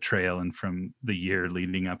from the trail and from the year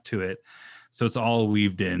leading up to it. So it's all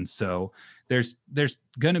weaved in. So there's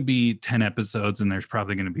going to be 10 episodes and there's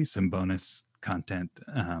probably going to be some bonus content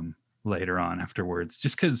later on afterwards,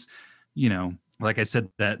 just because, like I said,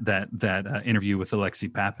 that interview with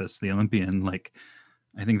Alexi Pappas, the Olympian, like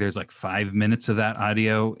I think there's like 5 minutes of that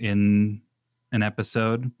audio in an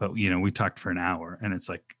episode, but we talked for an hour and it's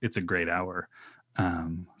a great hour.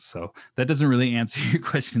 So that doesn't really answer your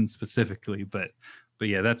question specifically, but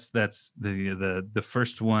yeah, that's the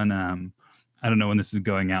first one. I don't know when this is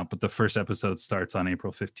going out, but the first episode starts on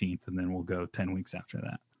April 15th and then we'll go 10 weeks after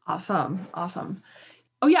that. Awesome.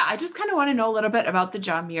 Oh yeah. I just kind of want to know a little bit about the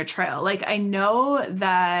John Muir Trail. Like I know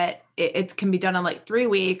that it can be done in like 3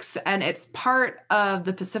 weeks and it's part of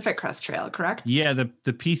the Pacific Crest Trail, correct? Yeah. The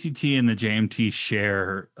PCT and the JMT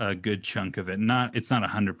share a good chunk of it. It's not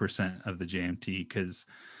 100% of the JMT because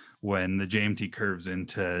when the JMT curves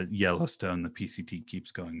into Yellowstone, the PCT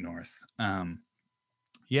keeps going north.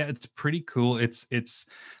 Yeah, it's pretty cool. It's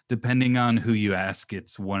depending on who you ask,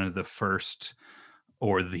 it's one of the first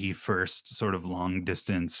or the first sort of long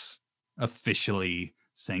distance officially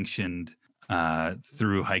sanctioned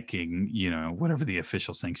through hiking, whatever the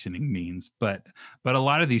official sanctioning means. But a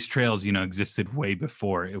lot of these trails, existed way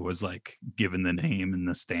before it was like given the name and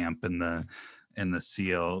the stamp and the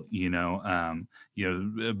seal,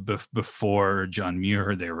 before John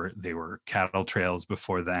Muir, they were cattle trails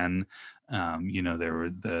before then. There were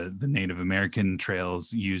the Native American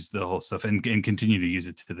trails used the whole stuff and continue to use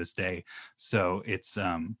it to this day. So it's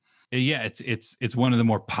one of the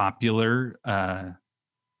more popular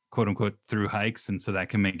quote unquote through hikes. And so that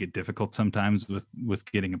can make it difficult sometimes with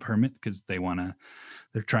getting a permit because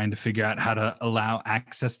they're trying to figure out how to allow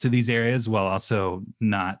access to these areas while also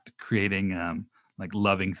not creating like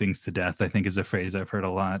loving things to death, I think is a phrase I've heard a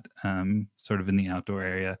lot, sort of in the outdoor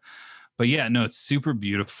area. But yeah, no, it's super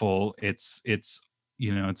beautiful. It's it's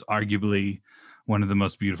arguably one of the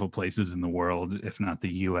most beautiful places in the world, if not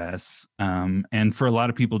the US. And for a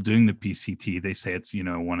lot of people doing the PCT, they say it's,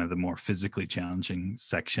 one of the more physically challenging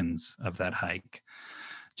sections of that hike,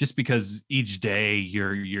 just because each day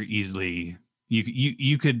you're easily,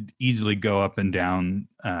 you could easily go up and down,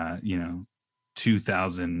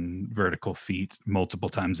 2,000 vertical feet multiple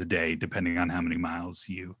times a day, depending on how many miles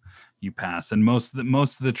you pass. And most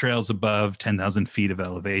of the trails above 10,000 feet of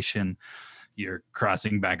elevation, you're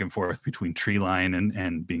crossing back and forth between tree line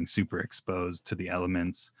and being super exposed to the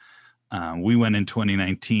elements. We went in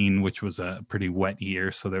 2019, which was a pretty wet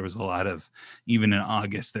year. So there was a lot of, even in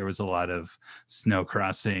August, there was a lot of snow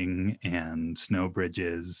crossing and snow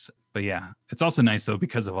bridges. But yeah, it's also nice though,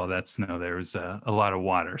 because of all that snow, there was a lot of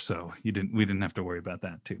water. So we didn't have to worry about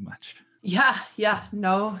that too much. Yeah.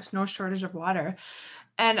 No shortage of water.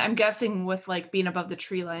 And I'm guessing with like being above the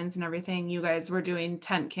tree lines and everything, you guys were doing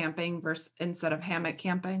tent camping instead of hammock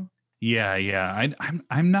camping. Yeah.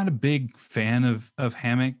 I'm not a big fan of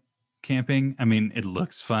hammock camping. I mean, it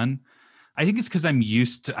looks fun. I think it's because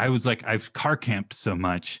I've car camped so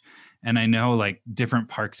much, and I know like different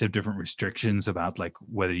parks have different restrictions about like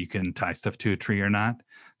whether you can tie stuff to a tree or not.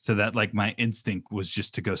 So that like my instinct was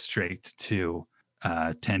just to go straight to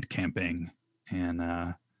tent camping. And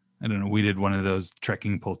I don't know, we did one of those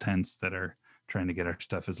trekking pole tents that are trying to get our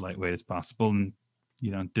stuff as lightweight as possible, and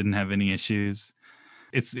didn't have any issues.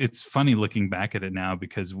 It's funny looking back at it now,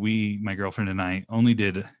 because my girlfriend and I only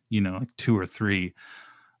did like 2 or 3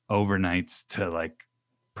 overnights to like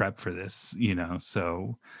prep for this,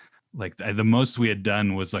 so like the most we had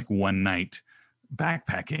done was like 1 night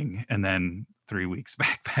backpacking and then 3 weeks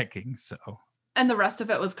backpacking. So, and the rest of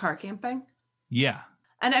it was car camping. Yeah.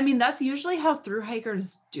 And I mean, that's usually how through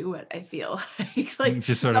hikers do it, I feel like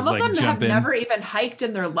just sort some of of like them have jump in. never even hiked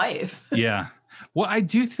in their life. Yeah. Well, I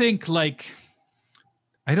do think like,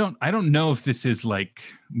 I don't know if this is like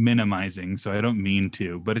minimizing, so I don't mean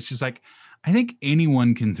to, but it's just like, I think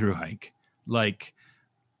anyone can through hike. Like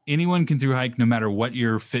anyone can through hike, no matter what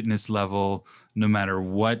your fitness level, no matter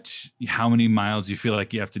how many miles you feel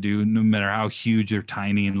like you have to do, no matter how huge or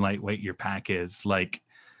tiny and lightweight your pack is. Like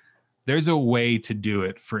there's a way to do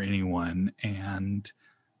it for anyone. And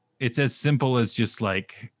it's as simple as just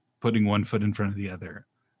like putting one foot in front of the other.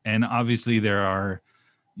 And obviously there are,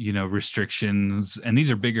 restrictions, and these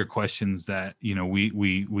are bigger questions that,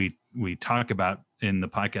 we talk about in the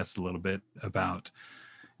podcast a little bit about,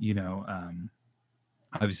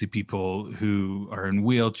 obviously people who are in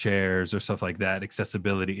wheelchairs or stuff like that,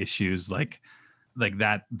 accessibility issues like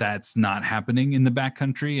that's not happening in the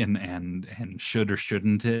backcountry, and should or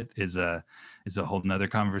shouldn't it is a whole nother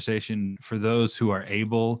conversation. For those who are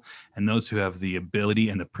able and those who have the ability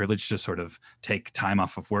and the privilege to sort of take time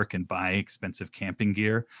off of work and buy expensive camping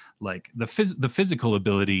gear, like the physical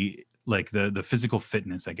ability, like the physical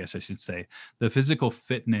fitness, I guess I should say, the physical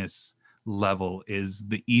fitness level is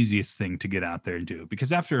the easiest thing to get out there and do,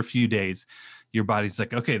 because after a few days your body's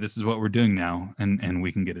like, okay, this is what we're doing now, and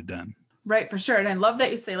we can get it done. Right, for sure. And I love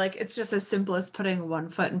that you say like it's just as simple as putting one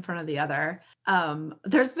foot in front of the other.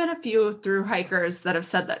 There's been a few through hikers that have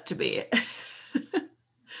said that to me.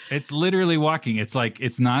 It's literally walking. It's like,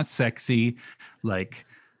 it's not sexy. Like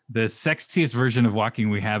the sexiest version of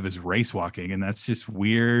walking we have is race walking, and that's just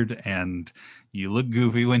weird, and you look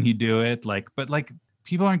goofy when you do it. But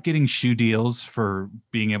people aren't getting shoe deals for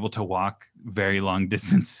being able to walk very long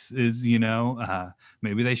distances,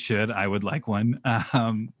 maybe they should. I would like one.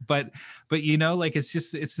 But like,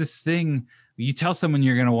 it's this thing. You tell someone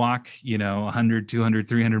you're going to walk, 100, 200,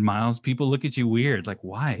 300 miles, people look at you weird. Like,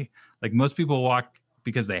 why? Like most people walk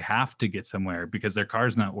because they have to get somewhere, because their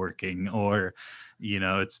car's not working, or,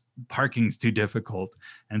 it's parking's too difficult.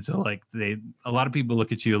 And so like a lot of people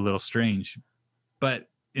look at you a little strange, but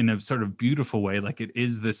in a sort of beautiful way. Like it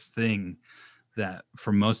is this thing that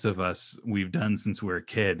for most of us, we've done since we were a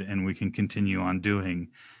kid, and we can continue on doing.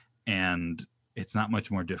 And it's not much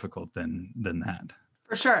more difficult than that.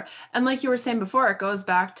 For sure. And like you were saying before, it goes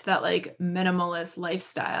back to that like minimalist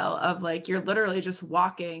lifestyle of like, you're literally just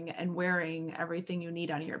walking and wearing everything you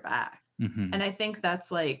need on your back. Mm-hmm. And I think that's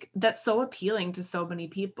so appealing to so many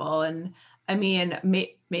people. And I mean,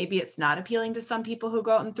 maybe it's not appealing to some people who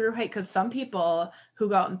go out and through hike, because some people who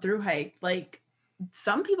go out and through hike, like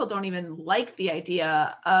some people don't even like the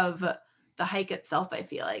idea of the hike itself. I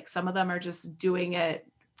feel like some of them are just doing it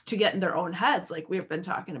to get in their own heads, like we've been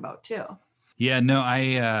talking about too. Yeah, no,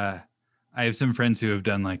 I have some friends who have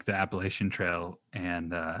done like the Appalachian Trail,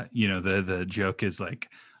 and the joke is like,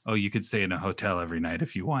 oh, you could stay in a hotel every night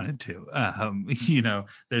if you wanted to.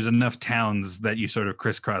 There's enough towns that you sort of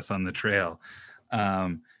crisscross on the trail.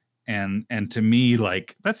 And to me,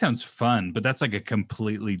 like, that sounds fun, but that's like a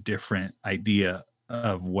completely different idea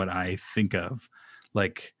of what I think of.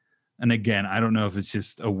 Like, and again, I don't know if it's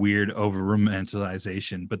just a weird over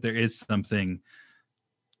romanticization, but there is something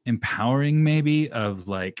empowering maybe of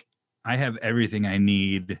like, I have everything I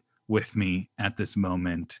need with me at this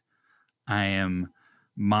moment. I am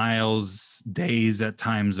miles, days at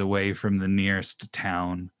times away from the nearest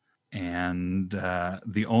town. And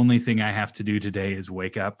the only thing I have to do today is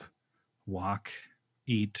wake up, walk,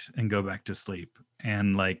 eat, and go back to sleep.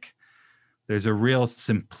 And like, there's a real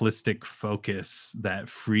simplistic focus that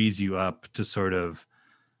frees you up to sort of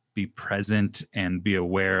be present and be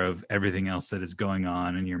aware of everything else that is going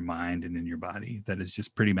on in your mind and in your body. That is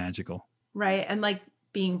just pretty magical. Right. And like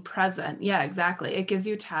being present. Yeah, exactly. It gives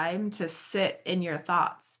you time to sit in your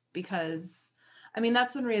thoughts because I mean,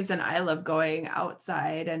 that's one reason I love going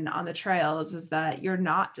outside and on the trails is that you're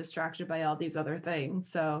not distracted by all these other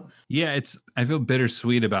things. So yeah, I feel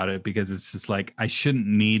bittersweet about it because it's just like, I shouldn't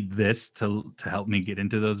need this to help me get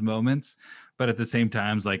into those moments. But at the same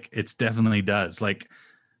time, like, it's definitely does. Like,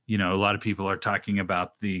 a lot of people are talking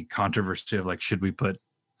about the controversy of like, should we put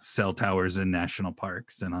cell towers in national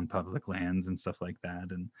parks and on public lands and stuff like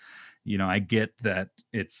that? And, I get that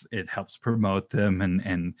it helps promote them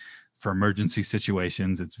and for emergency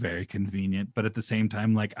situations, it's very convenient. But at the same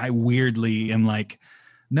time, like, I weirdly am like,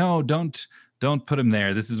 no, don't put them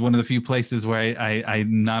there. This is one of the few places where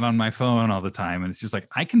I'm not on my phone all the time. And it's just like,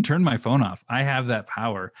 I can turn my phone off. I have that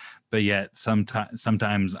power. But yet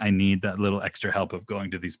sometimes I need that little extra help of going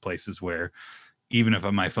to these places where even if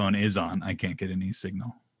my phone is on, I can't get any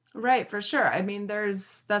signal. Right, for sure. I mean,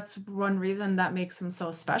 that's one reason that makes them so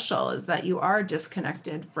special is that you are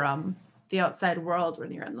disconnected from the outside world when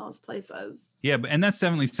you're in those places. Yeah, and that's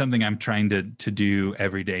definitely something I'm trying to do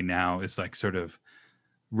every day now is like sort of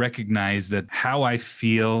recognize that how I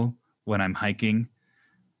feel when I'm hiking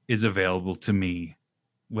is available to me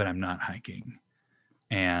when I'm not hiking.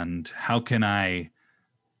 And how can I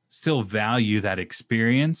still value that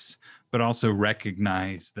experience, but also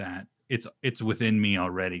recognize that it's within me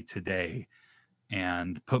already today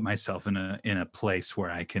and put myself in a place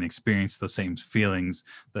where I can experience those same feelings,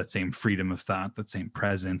 that same freedom of thought, that same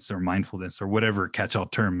presence or mindfulness or whatever catch-all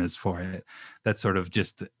term is for it. That sort of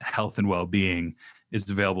just health and well-being is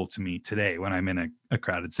available to me today when I'm in a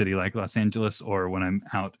crowded city like Los Angeles or when I'm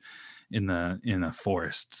out in a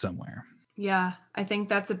forest somewhere. Yeah, I think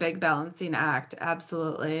that's a big balancing act.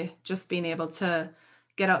 Absolutely. Just being able to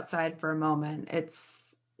get outside for a moment.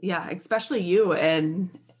 It's, yeah, especially you in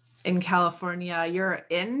California. You're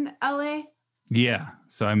in LA? Yeah.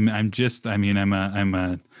 So I'm a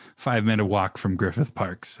 5-minute walk from Griffith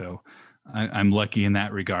Park. So I'm lucky in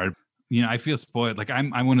that regard. I feel spoiled. Like I'm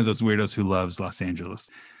one of those weirdos who loves Los Angeles.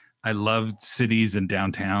 I love cities and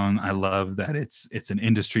downtown. I love that it's an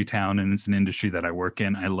industry town and it's an industry that I work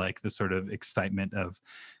in. I like the sort of excitement of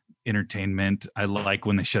entertainment. I like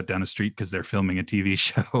when they shut down a street because they're filming a TV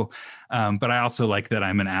show. But I also like that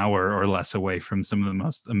I'm an hour or less away from some of the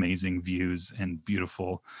most amazing views and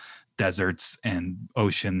beautiful deserts and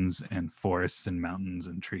oceans and forests and mountains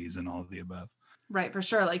and trees and all of the above. Right, for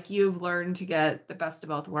sure. Like you've learned to get the best of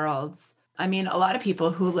both worlds. I mean, a lot of people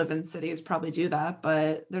who live in cities probably do that,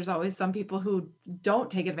 but there's always some people who don't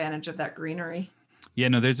take advantage of that greenery. Yeah,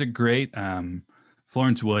 no, there's a great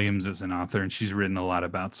Florence Williams is an author, and she's written a lot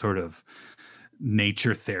about sort of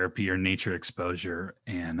nature therapy or nature exposure,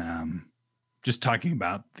 and just talking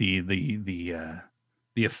about the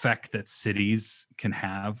effect that cities can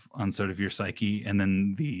have on sort of your psyche, and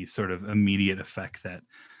then the sort of immediate effect that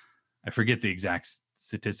I forget the exact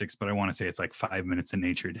statistics, but I want to say it's like 5 minutes in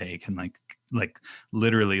nature a day can like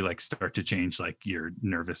literally like start to change like your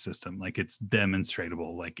nervous system. Like it's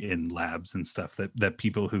demonstratable like in labs and stuff that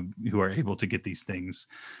people who are able to get these things,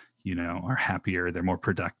 are happier, they're more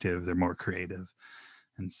productive, they're more creative.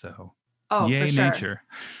 And so, yay, for sure. nature.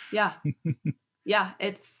 Yeah. Yeah.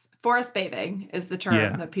 It's forest bathing is the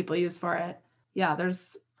term that people use for it. Yeah.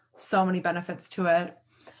 There's so many benefits to it.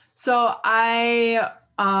 So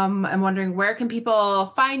I'm wondering, where can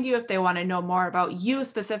people find you if they want to know more about you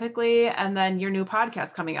specifically, and then your new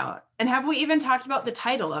podcast coming out? And have we even talked about the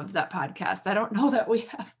title of that podcast? I don't know that we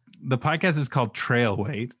have. The podcast is called Trail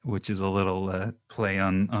Wait, which is a little play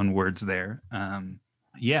on words there. And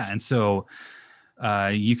so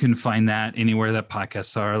you can find that anywhere that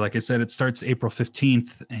podcasts are. Like I said, it starts April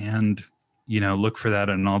 15th, and look for that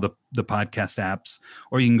on all the podcast apps,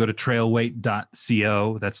 or you can go to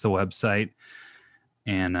trailwait.co. That's the website.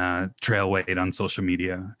 and Trail Weight on social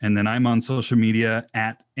media. And then I'm on social media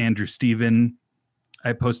at Andrew Steven.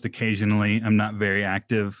 I post occasionally. I'm not very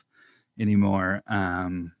active anymore.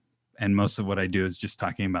 And most of what I do is just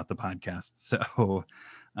talking about the podcast. So,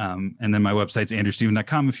 and then my website's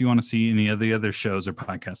andrewsteven.com if you want to see any of the other shows or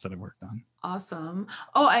podcasts that I've worked on. Awesome.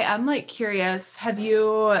 Oh, I am like curious. Have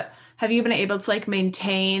you been able to like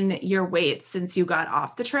maintain your weight since you got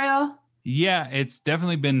off the trail? Yeah, it's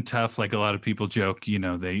definitely been tough. Like a lot of people joke,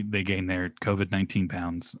 they gain their COVID-19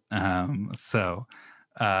 pounds.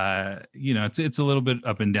 It's a little bit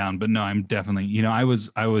up and down, but no, I'm definitely, I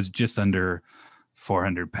was just under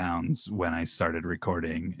 400 pounds when I started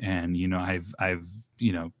recording, and I've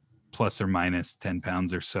plus or minus 10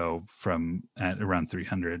 pounds or so from at around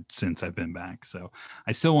 300 since I've been back. So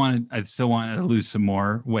I still want to lose some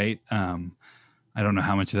more weight. I don't know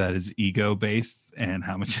how much of that is ego based and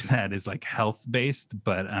how much of that is like health based,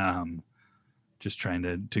 but just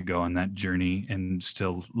trying to go on that journey and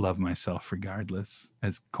still love myself regardless,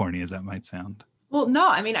 as corny as that might sound. Well, no,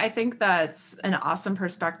 I mean, I think that's an awesome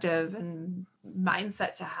perspective and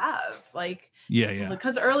mindset to have. Like, yeah.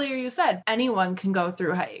 Because earlier you said anyone can go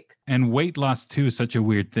through hike. And weight loss too is such a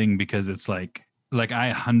weird thing because it's like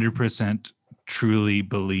I 100% truly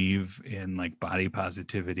believe in like body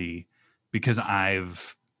positivity because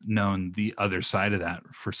I've known the other side of that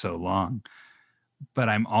for so long. But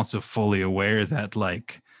I'm also fully aware that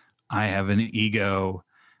like I have an ego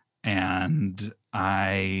and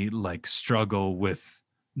I like struggle with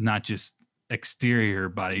not just exterior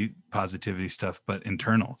body positivity stuff, but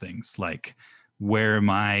internal things like, where am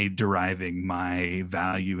I deriving my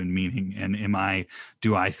value and meaning? And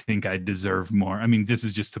do I think I deserve more? I mean, this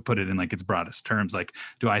is just to put it in like its broadest terms. Like,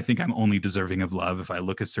 do I think I'm only deserving of love if I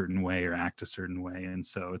look a certain way or act a certain way? And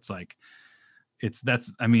so it's like,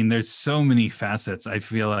 there's so many facets. I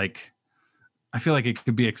feel like it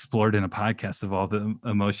could be explored in a podcast of all the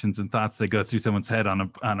emotions and thoughts that go through someone's head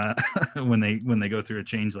on a when they go through a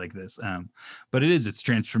change like this. But it's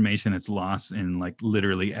transformation. It's loss in like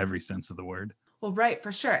literally every sense of the word. Well, right,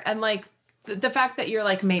 for sure. And like the fact that you're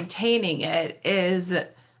like maintaining it is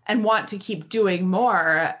and want to keep doing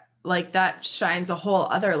more, like that shines a whole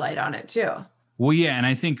other light on it too. Well, yeah, and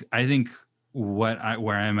I think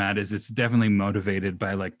where I'm at is it's definitely motivated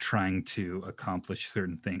by like trying to accomplish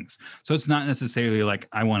certain things. So it's not necessarily like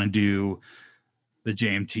I want to do the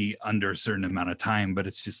JMT under a certain amount of time, but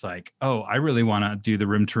it's just like, oh, I really want to do the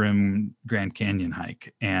rim to rim Grand Canyon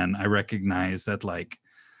hike. And I recognize that like,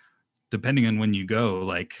 depending on when you go,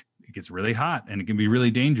 like it gets really hot and it can be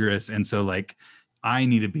really dangerous. And so like, I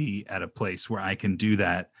need to be at a place where I can do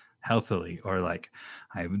that healthily, or like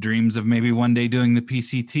I have dreams of maybe one day doing the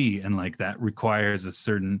PCT, and like that requires a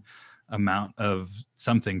certain amount of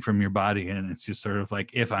something from your body. And it's just sort of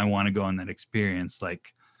like, if I want to go on that experience,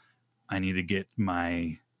 like I need to get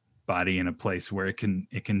my body in a place where it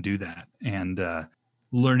can do that. And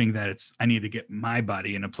learning that I need to get my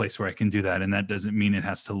body in a place where I can do that. And that doesn't mean it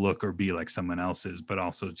has to look or be like someone else's, but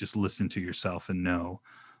also just listen to yourself and know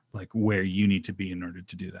like where you need to be in order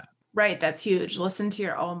to do that. Right. That's huge. Listen to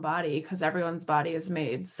your own body, because everyone's body is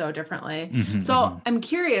made so differently. I'm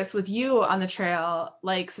curious with you on the trail,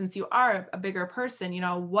 like, since you are a bigger person,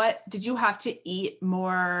 what did you have to eat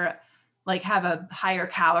more, like have a higher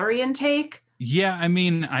calorie intake? Yeah, I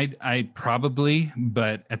mean, I probably,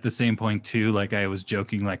 but at the same point too, like I was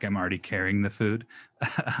joking, like I'm already carrying the food.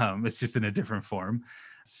 It's just in a different form.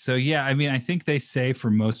 So yeah, I mean, I think they say for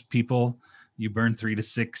most people, you burn 3,000 to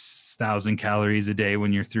 6,000 calories a day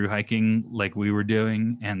when you're through hiking like we were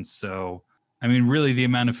doing. And so, I mean, really the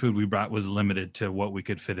amount of food we brought was limited to what we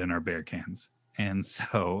could fit in our bear cans. And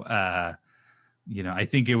so, I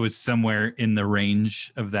think it was somewhere in the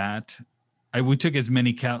range of that. We took as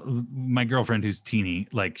many my girlfriend who's teeny,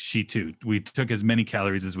 like she too, we took as many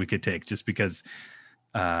calories as we could take, just because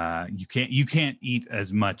you can't eat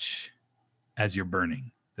as much as you're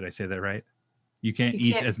burning. Did I say that right? You can't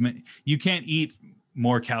eat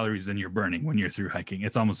more calories than you're burning when you're through hiking.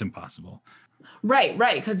 It's almost impossible. Right.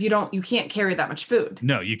 Because you can't carry that much food.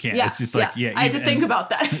 No, you can't. Yeah, it's just like, yeah. I had to think about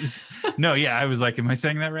that. No, yeah. I was like, am I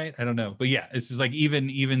saying that right? I don't know. But yeah, it's just like,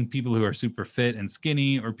 even people who are super fit and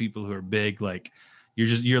skinny, or people who are big, like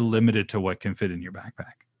you're limited to what can fit in your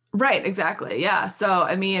backpack. Right. Exactly. Yeah. So,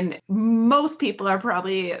 I mean, most people are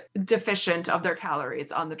probably deficient of their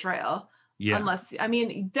calories on the trail. Yeah. Unless, I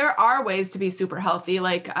mean, there are ways to be super healthy.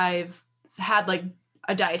 Like I've had like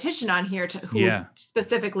a dietitian on here who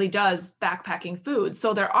specifically does backpacking food.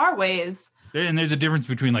 So there are ways. And there's a difference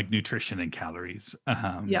between like nutrition and calories.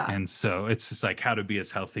 And so it's just like how to be as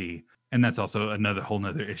healthy. And that's also whole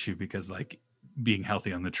nother issue, because like being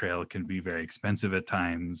healthy on the trail can be very expensive at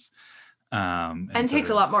times. And takes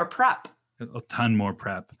a lot more prep. A ton more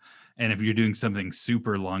prep. And if you're doing something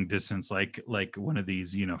super long distance, like one of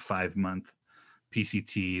these, 5-month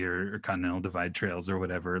PCT or Continental Divide trails or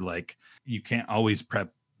whatever, like you can't always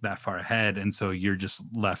prep that far ahead. And so you're just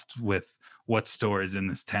left with what store is in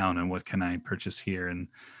this town and what can I purchase here. And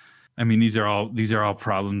I mean, these are all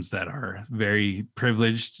problems that are very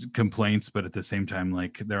privileged complaints, but at the same time,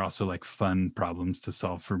 like they're also like fun problems to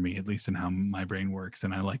solve for me, at least in how my brain works.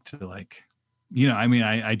 And I like to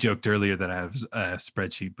I joked earlier that I have a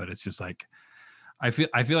spreadsheet, but it's just like, I feel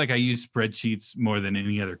like I use spreadsheets more than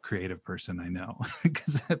any other creative person I know,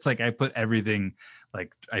 because it's like I put everything,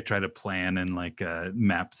 like I try to plan and like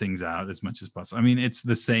map things out as much as possible. I mean, it's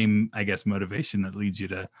the same, I guess, motivation that leads you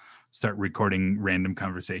to start recording random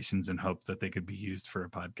conversations and hope that they could be used for a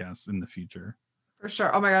podcast in the future. For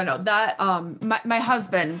sure. Oh my God, no, that my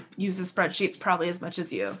husband uses spreadsheets probably as much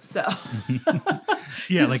as you. So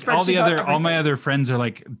yeah, like all my other friends are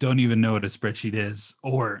like, don't even know what a spreadsheet is,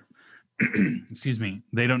 or excuse me,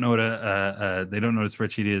 they don't know what a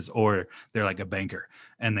spreadsheet is, or they're like a banker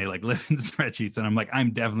and they like live in spreadsheets. And I'm like,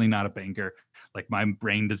 I'm definitely not a banker. Like my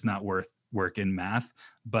brain does not work in math,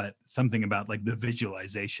 but something about like the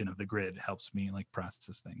visualization of the grid helps me like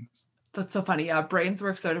process things. That's so funny. Yeah, brains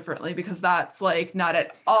work so differently, because that's like not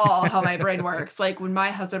at all how my brain works. Like when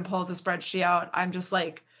my husband pulls a spreadsheet out, I'm just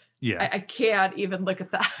like, yeah, I can't even look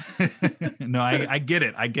at that. No, I get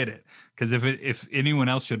it. Because if anyone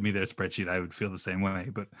else showed me their spreadsheet, I would feel the same way.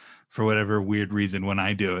 But for whatever weird reason, when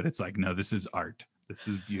I do it, it's like, no, this is art. This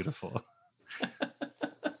is beautiful.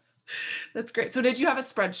 That's great. So did you have a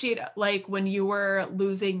spreadsheet like when you were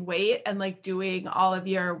losing weight and like doing all of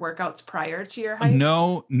your workouts prior to your hike?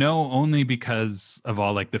 No, only because of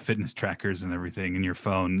all like the fitness trackers and everything, and your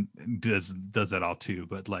phone does that all too.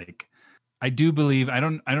 But like, I do believe, I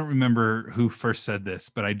don't remember who first said this,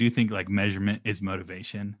 but I do think like measurement is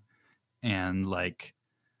motivation. And like,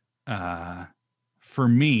 for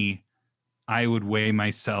me, I would weigh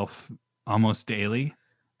myself almost daily.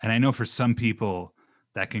 And I know for some people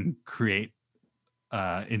that can create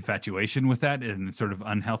infatuation with that in sort of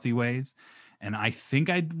unhealthy ways. And I think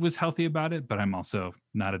I was healthy about it, but I'm also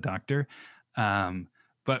not a doctor.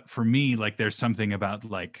 But for me, like there's something about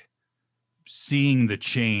like seeing the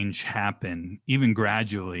change happen, even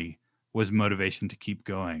gradually, was motivation to keep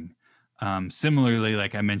going. Similarly,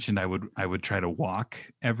 like I mentioned, I would try to walk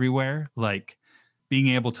everywhere, like being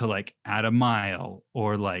able to like add a mile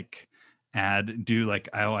or like I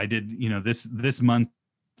did, this month,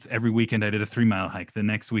 every weekend I did a 3-mile hike. The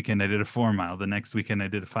next weekend I did a 4-mile. The next weekend I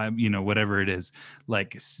did a 5, whatever it is.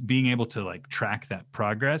 Like being able to like track that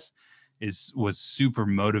progress was super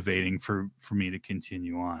motivating for me to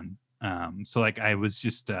continue on. So like I was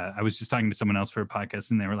just talking to someone else for a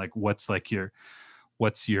podcast, and they were like, what's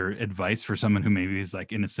your advice for someone who maybe is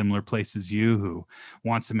like in a similar place as you, who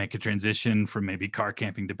wants to make a transition from maybe car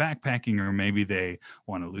camping to backpacking, or maybe they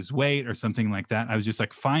want to lose weight or something like that? I was just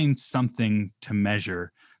like, find something to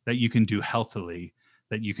measure that you can do healthily,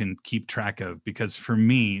 that you can keep track of, because for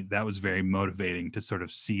me, that was very motivating to sort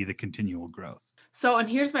of see the continual growth. So, and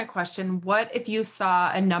here's my question. What if you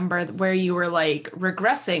saw a number where you were like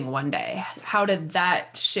regressing one day? How did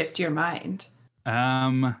that shift your mind?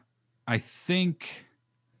 I think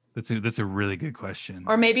that's a really good question.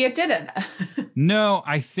 Or maybe it didn't. No,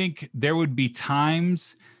 I think there would be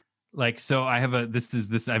times like, so I have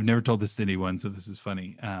I've never told this to anyone, so this is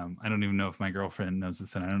funny. I don't even know if my girlfriend knows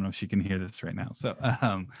this, and I don't know if she can hear this right now. So,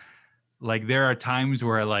 like there are times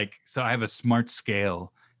where so I have a smart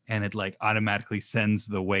scale, and it like automatically sends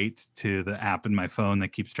the weight to the app in my phone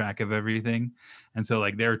that keeps track of everything. And so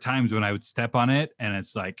like there are times when I would step on it, and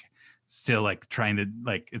it's like still like trying to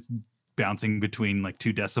like, it's bouncing between like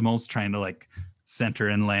 2 decimals, trying to like center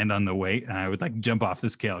and land on the weight. And I would like jump off the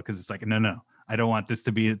scale, because it's like, no, I don't want this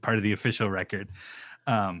to be part of the official record.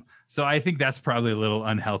 So I think that's probably a little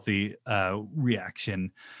unhealthy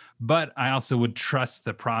reaction, but I also would trust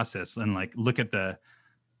the process and like look at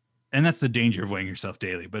and that's the danger of weighing yourself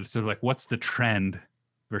daily, but it's sort of like, what's the trend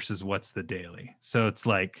versus what's the daily? So it's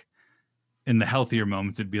like in the healthier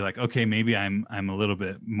moments, it'd be like, okay, maybe I'm a little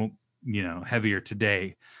bit heavier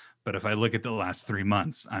today, but if I look at the last 3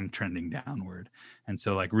 months, I'm trending downward. And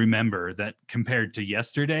so like, remember that compared to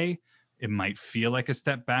yesterday, it might feel like a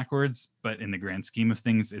step backwards, but in the grand scheme of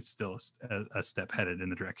things, it's still a step headed in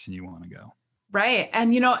the direction you want to go. Right.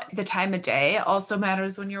 And the time of day also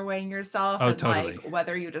matters when you're weighing yourself. Oh, and totally. Like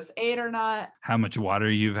whether you just ate or not. How much water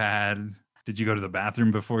you've had. Did you go to the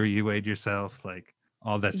bathroom before you weighed yourself? Like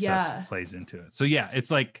all that stuff plays into it. So yeah,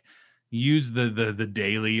 it's like use the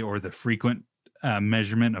daily or the frequent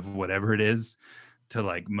measurement of whatever it is to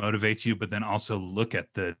like motivate you, but then also look at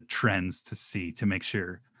the trends to make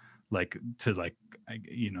sure to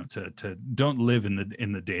don't live in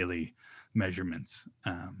the daily measurements,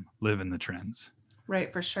 live in the trends.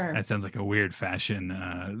 Right, for sure. That sounds like a weird fashion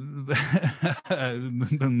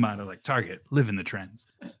motto, like Target, live in the trends.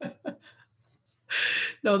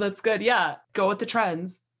 No, that's good. Yeah. Go with the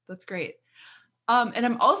trends. That's great. And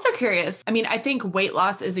I'm also curious. I mean, I think weight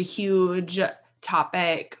loss is a huge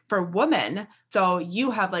topic for women. So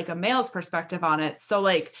you have like a male's perspective on it. So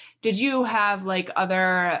like, did you have like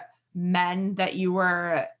other men that you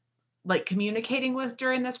were like communicating with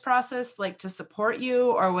during this process, like to support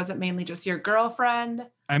you, or was it mainly just your girlfriend?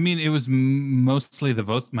 I mean, it was mostly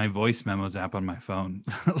my voice memos app on my phone.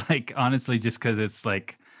 Like, honestly, just because it's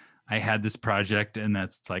like, I had this project and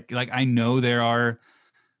that's like I know there are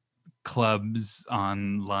clubs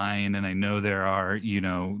online and I know there are,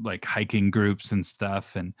 like hiking groups and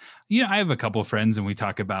stuff. And, I have a couple of friends and we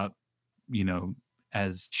talk about,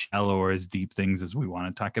 as shallow or as deep things as we want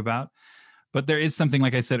to talk about. But there is something,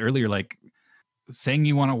 like I said earlier, like saying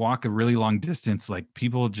you want to walk a really long distance, like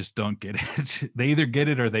people just don't get it. They either get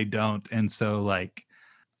it or they don't. And so like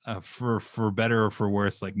for better or for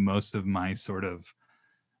worse, like most of my sort of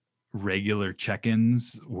regular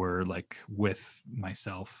check-ins were like with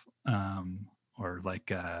myself or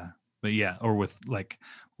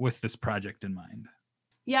with this project in mind.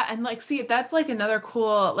 Yeah. And like, see, that's like another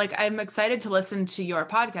cool, like, I'm excited to listen to your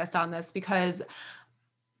podcast on this because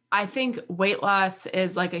I think weight loss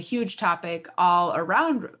is like a huge topic all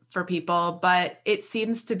around for people, but it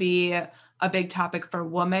seems to be a big topic for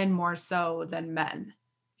women more so than men.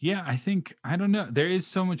 Yeah. I don't know. There is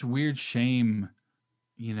so much weird shame.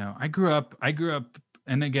 I grew up,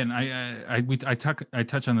 and again, I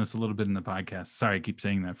touch on this a little bit in the podcast. Sorry, I keep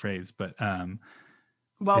saying that phrase, but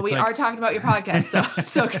well, we are talking about your podcast, so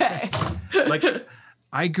it's okay. Like,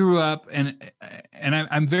 I grew up, and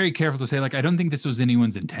I'm very careful to say, like, I don't think this was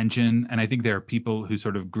anyone's intention, and I think there are people who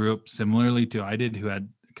sort of grew up similarly to I did, who had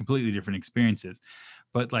completely different experiences,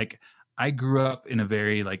 but like, I grew up in a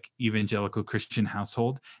very like evangelical Christian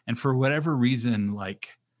household, and for whatever reason, like,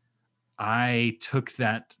 I took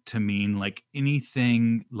that to mean like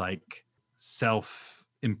anything like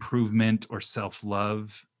self-improvement or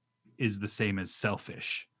self-love is the same as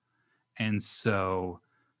selfish. And so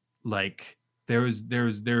like there was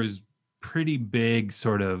pretty big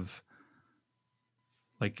sort of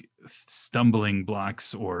like stumbling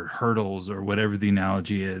blocks or hurdles or whatever the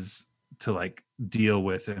analogy is to like deal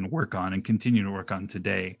with and work on and continue to work on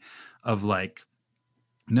today of like,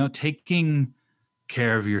 no, taking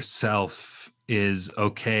care of yourself is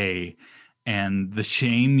okay, and the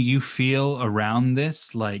shame you feel around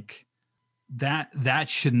this, like that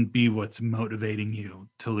shouldn't be what's motivating you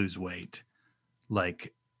to lose weight.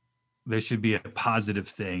 Like there should be a positive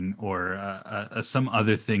thing or some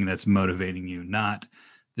other thing that's motivating you, not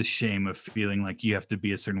the shame of feeling like you have to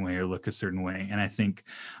be a certain way or look a certain way. And I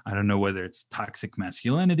don't know whether it's toxic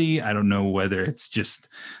masculinity. I don't know whether it's just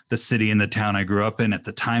the city and the town I grew up in at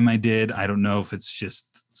the time I did. I don't know if it's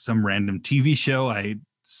just some random TV show I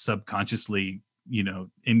subconsciously,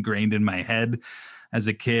 ingrained in my head as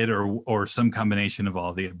a kid or some combination of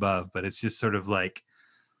all the above. But it's just sort of like,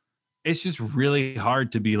 it's just really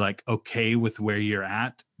hard to be like, okay with where you're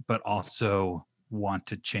at, but also want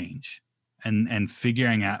to change. And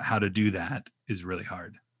figuring out how to do that is really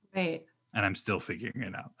hard. Right. And I'm still figuring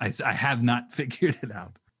it out. I have not figured it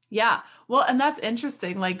out. Yeah. Well, and that's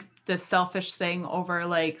interesting. Like the selfish thing over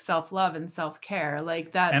like self-love and self-care,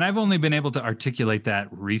 like that. And I've only been able to articulate that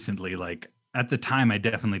recently. Like at the time, I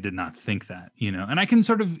definitely did not think that, and I can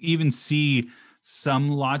sort of even see some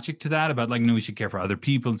logic to that about like, no, we should care for other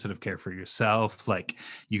people instead of care for yourself. Like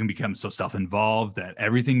you can become so self-involved that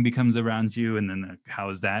everything becomes around you. And then how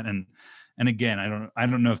is that? And again, I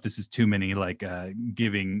don't know if this is too many like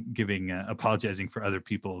apologizing for other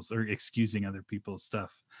people's or excusing other people's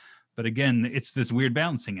stuff. But again, it's this weird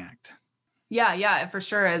balancing act. Yeah, it for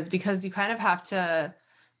sure is, because you kind of have to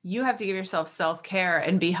give yourself self-care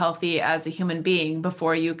and be healthy as a human being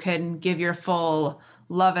before you can give your full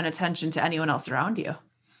love and attention to anyone else around you.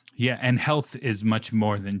 Yeah. And health is much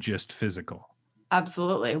more than just physical.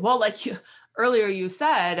 Absolutely. Well, like earlier you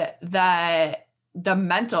said that the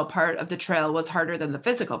mental part of the trail was harder than the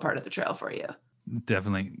physical part of the trail for you.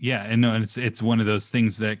 Definitely. Yeah. And no, it's one of those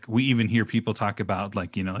things that we even hear people talk about,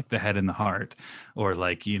 like, like the head and the heart, or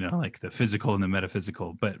like, like the physical and the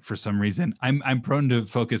metaphysical. But for some reason, I'm prone to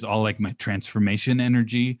focus all like my transformation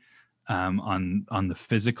energy on the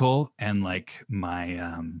physical, and like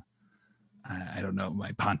my I don't know,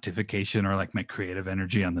 my pontification or like my creative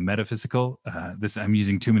energy on the metaphysical. I'm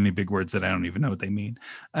using too many big words that I don't even know what they mean.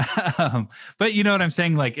 But you know what I'm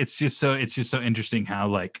saying? Like, it's just so interesting how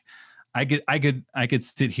like I could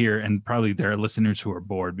sit here and probably there are listeners who are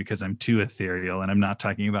bored because I'm too ethereal and I'm not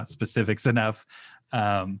talking about specifics enough.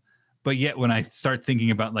 But yet when I start thinking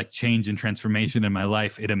about like change and transformation in my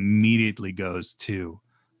life, it immediately goes to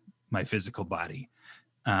my physical body.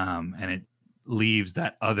 And it leaves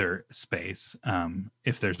that other space,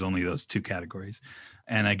 if there's only those two categories.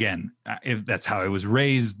 And again, if that's how I was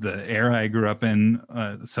raised, the era I grew up in,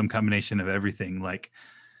 some combination of everything. Like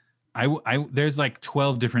I there's like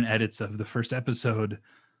 12 different edits of the first episode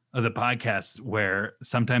of the podcast where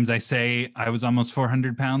sometimes I say I was almost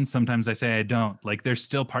 400 pounds, sometimes I say I don't. Like there's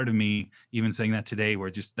still part of me even saying that today where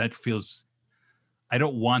just that feels, I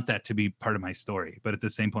don't want that to be part of my story, but at the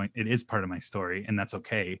same point it is part of my story, and that's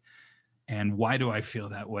okay. And why do I feel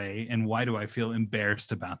that way? And why do I feel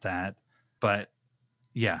embarrassed about that? But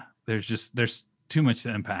yeah, there's too much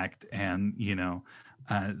to impact. And, you know,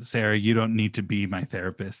 Sarah, you don't need to be my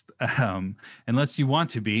therapist unless you want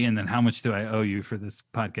to be. And then how much do I owe you for this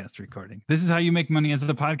podcast recording? This is how you make money as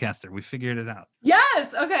a podcaster. We figured it out.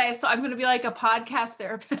 Yes. Okay. So I'm going to be like a podcast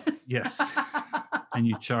therapist. Yes. And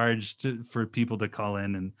you charge for people to call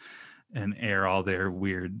in and air all their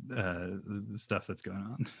weird stuff that's going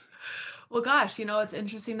on. Well, gosh, you know, it's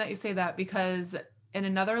interesting that you say that because in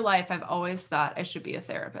another life, I've always thought I should be a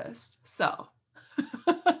therapist. So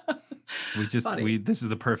this is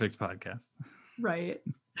the perfect podcast. Right.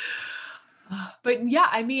 But yeah,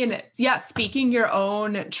 I mean, yeah, speaking your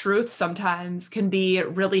own truth sometimes can be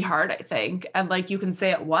really hard, I think. And like you can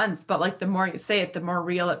say it once, but like the more you say it, the more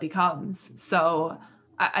real it becomes. So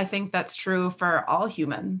I think that's true for all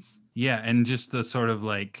humans. Yeah. And just the sort of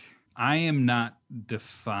like, I am not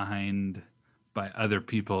defined by other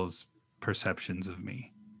people's perceptions of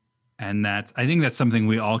me. And I think that's something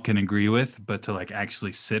we all can agree with, but to like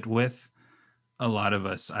actually sit with, a lot of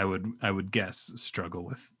us, I would guess,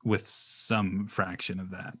 struggle with some fraction of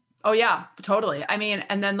that. Oh yeah, totally. I mean,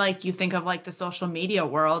 and then like you think of like the social media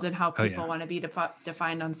world and how people want to be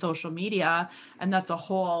defined on social media. And that's a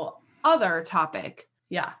whole other topic.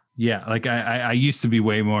 Yeah. Yeah, like I used to be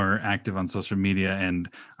way more active on social media, and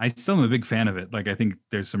I still am a big fan of it. Like I think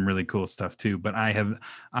there's some really cool stuff too, but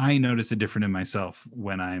I notice a difference in myself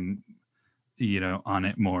when I'm, you know, on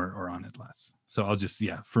it more or on it less. So I'll just,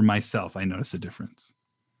 for myself, I notice a difference.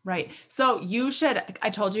 Right. So I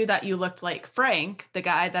told you that you looked like Frank, the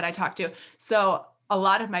guy that I talked to. So a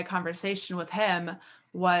lot of my conversation with him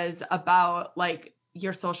was about like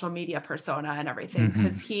your social media persona and everything,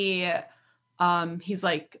 because he's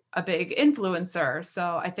like a big influencer.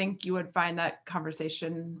 So I think you would find that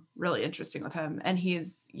conversation really interesting with him. And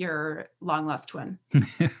he's your long lost twin.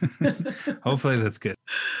 Hopefully that's good.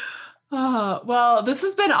 Oh, well, this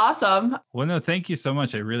has been awesome. Well, no, thank you so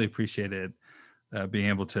much. I really appreciate it. Being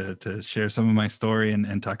able to share some of my story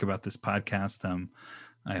and talk about this podcast.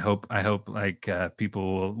 I hope like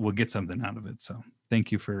people will get something out of it. So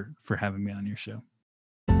thank you for having me on your show.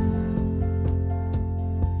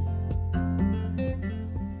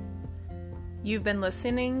 You've been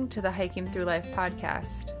listening to the Hiking Through Life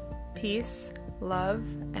podcast. Peace, love,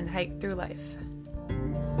 and hike through life.